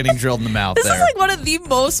while you're getting drilled in the mouth. This is like one of the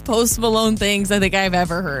most Post Malone things I think I've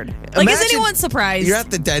ever heard. Like, Imagine is anyone surprised? You're at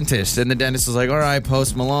the dentist, and the dentist is like, all right,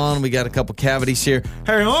 Post Malone, we got a couple cavities here.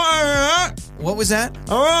 Hey, what was that?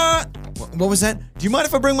 What was that? Do you mind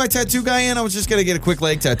if I bring my tattoo guy in? I was just going to get a quick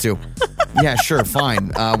leg tattoo. Yeah, sure, fine.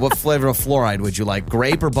 What flavor of fluoride would you like?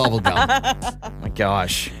 Grape or bubblegum? My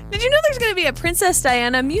gosh. Did you know there's going to be a Princess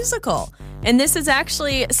Diana musical? And this is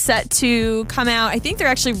actually set to come out. I think they're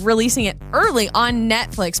actually releasing it early on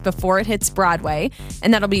Netflix before it hits Broadway.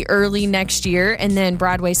 And that'll be early next year. And then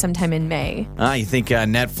Broadway sometime in May. You think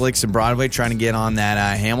Netflix and Broadway trying to get on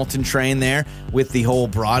that Hamilton train there with the whole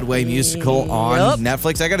Broadway musical on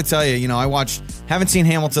Netflix? I got to tell you, haven't seen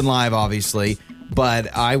Hamilton live, obviously.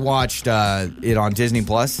 But I watched it on Disney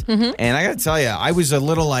Plus, and I got to tell you, I was a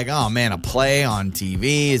little like, oh man, a play on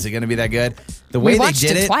TV, is it going to be that good? The way they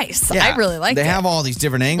did it twice. I really liked it. They have all these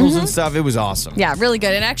different angles and stuff. It was awesome. Yeah, really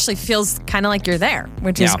good. It actually feels kind of like you're there,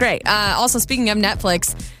 which is great. Also, speaking of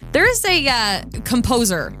Netflix, there is a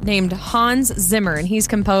composer named Hans Zimmer, and he's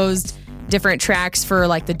composed different tracks for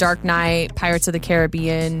like The Dark Knight, Pirates of the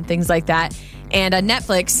Caribbean, things like that. And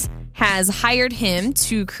Netflix has hired him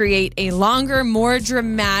to create a longer, more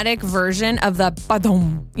dramatic version of the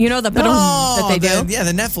ba-dum. You know the ba-dum that they do?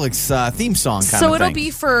 The Netflix theme song kind of thing. So it'll be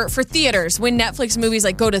for theaters. When Netflix movies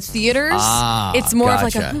like go to theaters, it's more of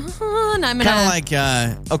like a... And I'm going to... Kind of like,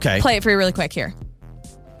 okay. Play it for you really quick here.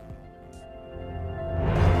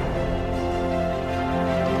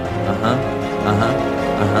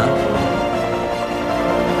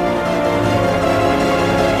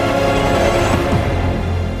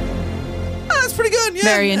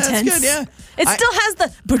 Very intense. That's good, yeah. It still has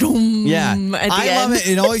the ba-dum at the end. I love it.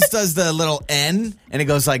 It always does the little N, and it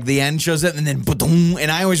goes like the N shows up, and then ba-dum. And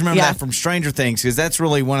I always remember that from Stranger Things, because that's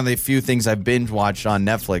really one of the few things I've binge watched on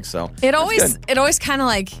Netflix. So it always kind of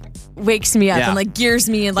like wakes me up and like gears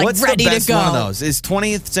me and like What's ready the best to go. One of those is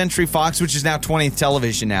 20th Century Fox, which is now 20th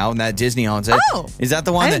Television now, and that Disney owns it. Oh, is that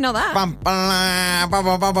the one? I didn't know that. What's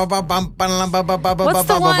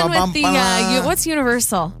the one with the what's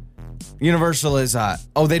Universal? Universal is,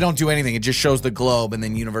 they don't do anything. It just shows the globe, and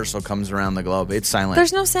then Universal comes around the globe. It's silent.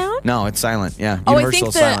 There's no sound? No, it's silent, yeah. I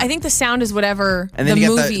think the sound is whatever and then the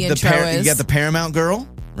movie intro is. You got the Paramount girl,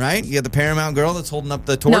 right? You got the Paramount girl that's holding up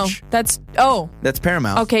the torch. No, that's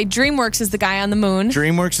Paramount. Okay, DreamWorks is the guy on the moon.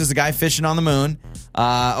 DreamWorks is the guy fishing on the moon.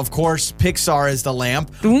 Of course, Pixar is the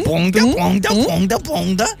lamp. We know way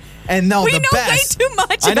too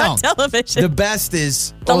much about television. The best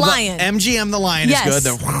is the lion. MGM the lion is good.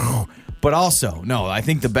 But also, no, I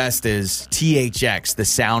think the best is THX, the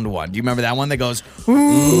sound one. Do you remember that one that goes...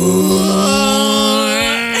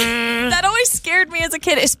 That always scared me as a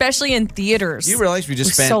kid, especially in theaters. Do you realize we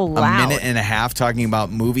just spent a minute and a half talking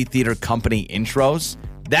about movie theater company intros?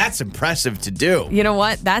 That's impressive to do. You know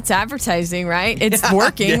what? That's advertising, right? It's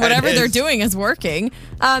working. Yeah, Whatever they're doing is working.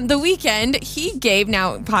 The Weeknd, he gave,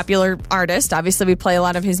 now popular artist. Obviously, we play a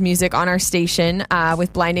lot of his music on our station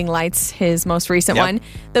with Blinding Lights, his most recent one.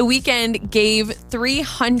 The Weeknd gave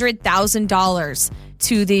 $300,000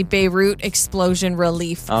 to the Beirut Explosion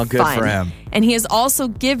Relief Fund. Good for him. And he has also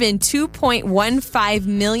given $2.15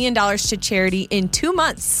 million to charity in 2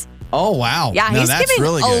 months. Oh, wow. Yeah, he's giving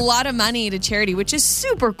really a lot of money to charity, which is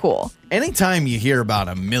super cool. Anytime you hear about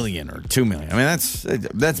 $1 million or $2 million, I mean,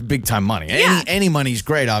 that's big time money. Yeah. Any money's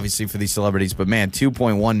great, obviously, for these celebrities, but man,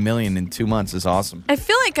 $2.1 million in 2 months is awesome. I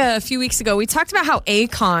feel like a few weeks ago, we talked about how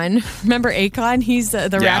Akon, remember Akon? He's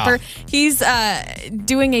the rapper. He's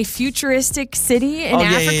doing a futuristic city in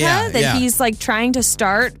Africa that he's like trying to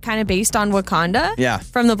start kind of based on Wakanda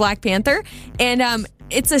from the Black Panther. And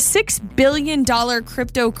it's a $6 billion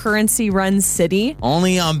cryptocurrency run city.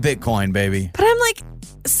 Only on Bitcoin, baby. But I'm like,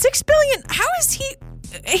 $6 billion? How is he?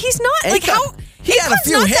 He's not like how he had a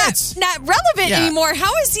few hits. Not relevant anymore.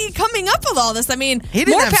 How is he coming up with all this? I mean, he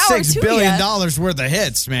didn't more have power $6 to billion you. worth of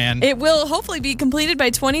hits, man. It will hopefully be completed by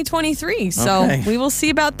 2023. So we will see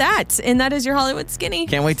about that. And that is your Hollywood Skinny.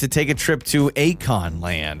 Can't wait to take a trip to Akon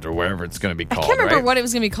Land or wherever it's going to be called. I can't remember what it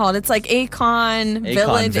was going to be called. It's like Akon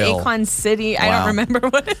Village, Akon City. Wow. I don't remember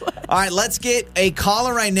what it was. All right, let's get a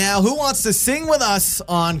caller right now. Who wants to sing with us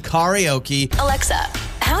on karaoke? Alexa,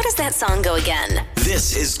 how does that song go again?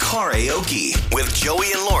 This is Karaoke with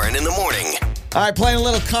Joey and Lauren in the morning. All right, playing a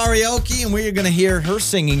little karaoke, and we're going to hear her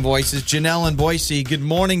singing voices. Janelle in Boise. Good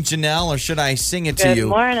morning, Janelle, or should I sing it to you? Good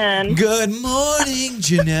morning. Good morning,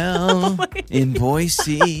 Janelle in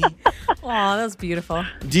Boise. Oh, that was beautiful.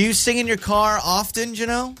 Do you sing in your car often,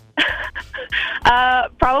 Janelle?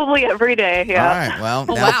 Probably every day, yeah. All right, well.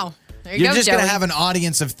 Wow. You're just going to have an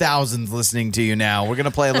audience of thousands listening to you now. We're going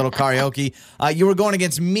to play a little karaoke. You were going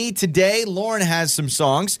against me today. Lauren has some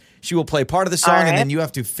songs. She will play part of the song, and then you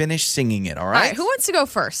have to finish singing it, all right? All right, who wants to go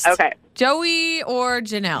first? Okay. Joey or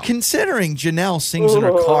Janelle? Considering Janelle sings in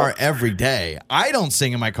her car every day, I don't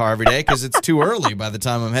sing in my car every day because it's too early by the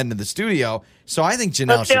time I'm heading to the studio. So I think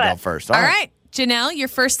Janelle should go first. All right. Janelle, your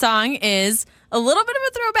first song is a little bit of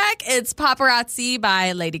a throwback. It's Paparazzi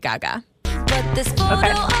by Lady Gaga. But this photo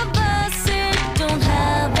of us, it don't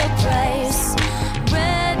have a price.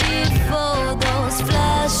 Ready for those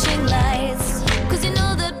flashing lights. 'Cause you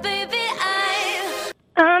know that, baby,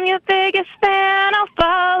 I'm your biggest fan. I'll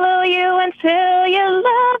follow you until you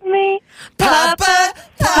love me. Paparazzi.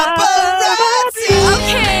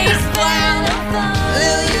 Okay,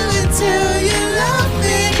 until you love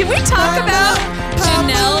me. Can we talk about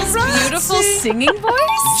Janelle's beautiful singing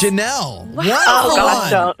voice? Janelle, what Oh,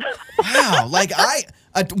 gosh, don't. Wow, like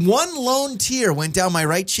one lone tear went down my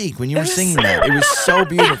right cheek when you were singing that. It was so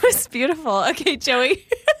beautiful. It was beautiful. Okay, Joey.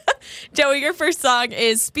 Joey, your first song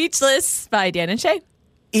is Speechless by Dan and Shay.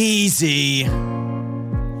 Easy.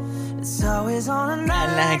 It's always on a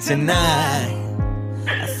night like tonight.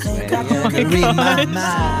 I think I can read my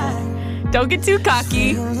mind. Don't get too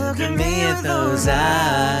cocky. Look at me at those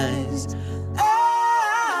eyes.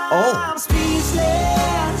 I'm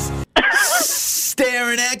speechless.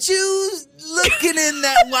 Staring at you, looking in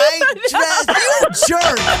that white dress. You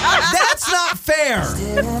jerk. That's not fair.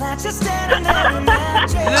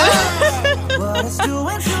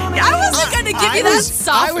 I wasn't going to give you that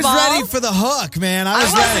softball. I was ready for the hook, man. I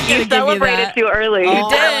was ready. You celebrated too early. You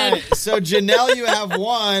did. So, Janelle, you have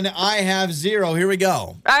 1. I have 0. Here we go.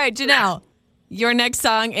 All right, Janelle. Your next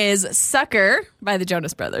song is Sucker by the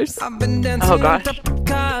Jonas Brothers. Oh, gosh.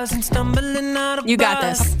 You got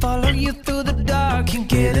this. I follow you through the dark, can't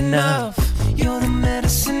get enough. You're the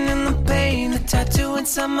medicine and the pain, the tattoo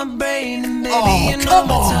inside my brain. And baby, you know come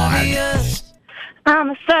it's on. obvious.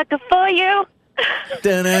 I'm a sucker for you.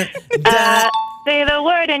 Say the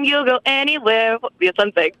word and you'll go anywhere. Be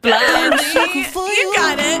something. Blindly. You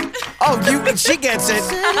got it. Oh, she gets it.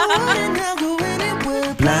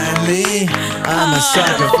 Blindly, I'm a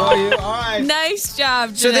sucker for you. All right. Nice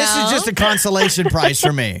job, Janelle. So this is just a consolation prize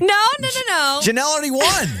for me. No. Janelle already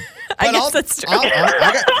won. I guess that's true.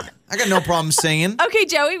 I got no problem singing. Okay,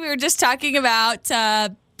 Joey, we were just talking about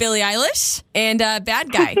Billie Eilish and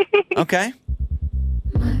Bad Guy. Okay.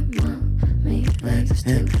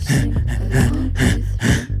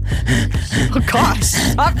 Oh, gosh.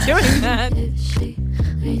 Stop doing that.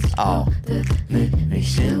 Oh.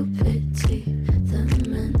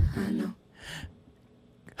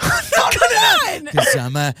 Come on. Because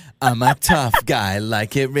I'm a tough guy,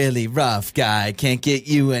 like it really rough guy. Can't get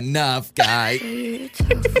you enough guy.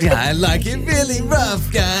 I like it really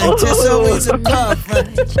rough guy. Just always a puff.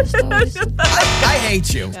 I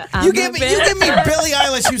hate you. You give me Billie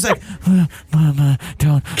Eilish. She was like, Mama,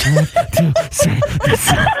 don't want to say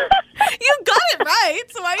this. You got it right.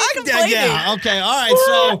 So why are you complaining? Yeah, okay, all right.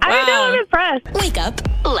 So I know, I'm impressed. Wake up,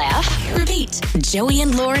 laugh, repeat. Joey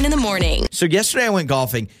and Lauren in the morning. So yesterday I went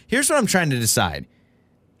golfing. Here's what I'm trying to decide.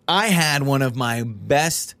 I had one of my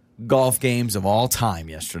best golf games of all time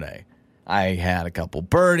yesterday. I had a couple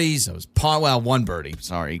birdies. I was one birdie.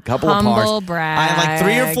 Sorry, a couple of pars. Humble brag. I had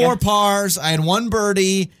like 3 or 4 pars. I had one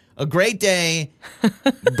birdie. A great day,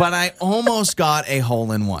 but I almost got a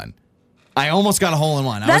hole-in-one. I was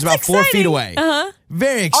about exciting. 4 feet away.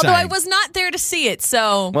 Very exciting. Although I was not there to see it,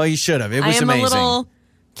 so Well, you should have. It was I am amazing. a little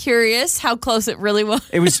curious how close it really was.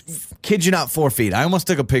 It was, kid you not, 4 feet. I almost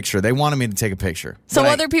took a picture. They wanted me to take a picture. So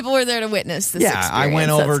But other people were there to witness this experience. I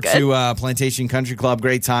went over That's good. to Plantation Country Club.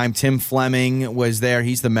 Great time. Tim Fleming was there.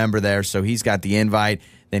 He's the member there, so he's got the invite.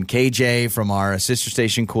 Then KJ from our sister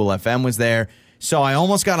station, Cool FM, was there. So I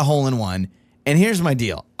almost got a hole-in-one. And here's my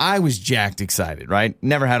deal. I was jacked excited, right?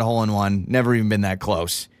 Never had a hole-in-one. Never even been that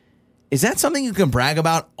close. Is that something you can brag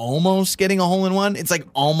about, almost getting a hole-in-one? It's like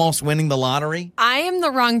almost winning the lottery? I am the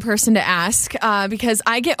wrong person to ask because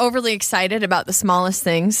I get overly excited about the smallest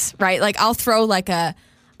things, right? Like I'll throw like a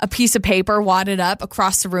piece of paper wadded up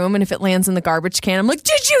across the room, and if it lands in the garbage can, I'm like,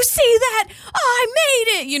 did you see that? Oh, I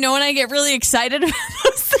made it! And I get really excited about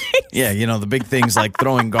those things. Yeah, the big things like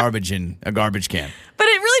throwing garbage in a garbage can. But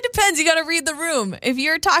it really depends. You got to read the room. If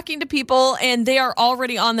you're talking to people and they are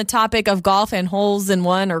already on the topic of golf and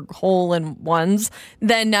holes-in-one or hole-in-ones,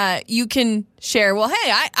 then you can share, well,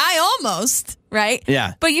 hey, I almost, right?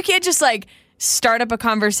 Yeah. But you can't just like start up a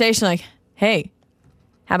conversation like, hey,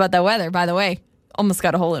 how about that weather, by the way? Almost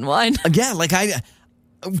got a hole-in-one. Yeah,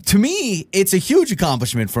 to me, it's a huge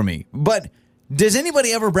accomplishment for me. But does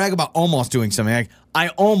anybody ever brag about almost doing something? Like, I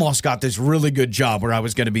almost got this really good job where I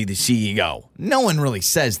was going to be the CEO. No one really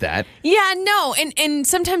says that. Yeah, no. And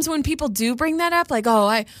sometimes when people do bring that up, like,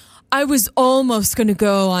 oh, I was almost going to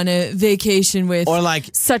go on a vacation with or like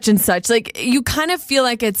such and such. Like, you kind of feel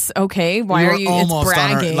like it's okay. Why are you? It's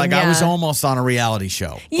bragging. I was almost on a reality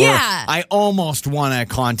show. Yeah. Or I almost won a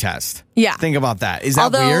contest. Yeah. Think about that. Is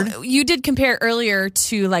that weird? You did compare earlier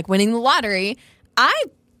to like winning the lottery. I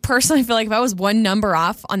personally feel like if I was one number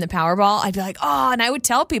off on the Powerball, I'd be like, oh, and I would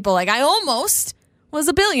tell people like I almost was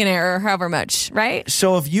a billionaire or however much, right?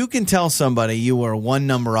 So if you can tell somebody you were one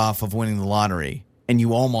number off of winning the lottery and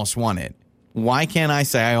you almost won it, why can't I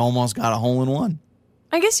say I almost got a hole-in-one?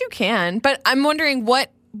 I guess you can, but I'm wondering what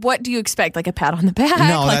do you expect? Like a pat on the back?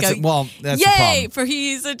 No, like that's the problem. Yay, for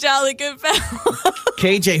he's a jolly good fellow.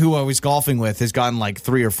 KJ, who I was golfing with, has gotten like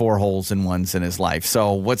 3 or 4 holes-in-ones in his life.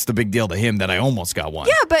 So what's the big deal to him that I almost got one?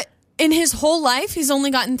 Yeah, but in his whole life, he's only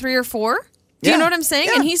gotten 3 or 4. Do you know what I'm saying?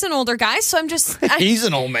 Yeah. And he's an older guy, so I'm just... He's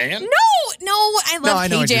an old man. No, I love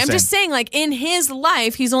KJ. I'm just saying, like, in his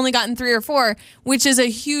life, he's only gotten 3 or 4, which is a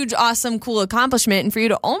huge, awesome, cool accomplishment. And for you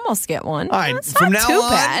to almost get one, all right, that's from not now too on,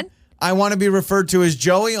 bad. I want to be referred to as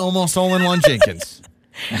Joey Almost Hole-in-One Jenkins.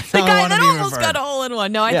 The guy that almost got a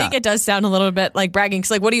hole-in-one. No, I think it does sound a little bit like bragging.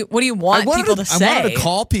 Because, like, what do you want people to say? I wanted to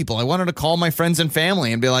call people. I wanted to call my friends and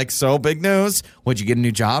family and be like, so, big news. Would you get a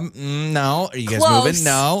new job? No. Are you guys moving?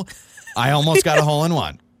 No. I almost got a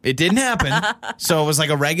hole-in-one. It didn't happen. So it was like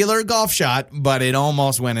a regular golf shot, but it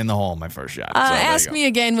almost went in the hole my first shot. So ask me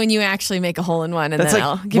again when you actually make a hole-in-one, and then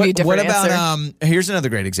I'll give you a different What about, answer. Here's another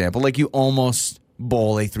great example. Like you almost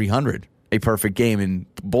bowl a 300, a perfect game in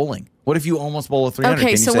bowling. What if you almost bowl a 300?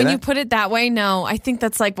 Okay, so when you put it that way, no. I think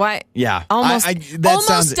that's like, what? Yeah. Almost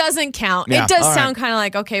doesn't count. Yeah, it does all sound kind of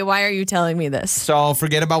like, okay, why are you telling me this? So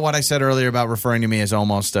forget about what I said earlier about referring to me as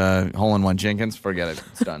almost hole-in-one Jenkins. Forget it.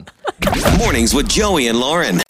 It's done. Mornings with Joey and Lauren.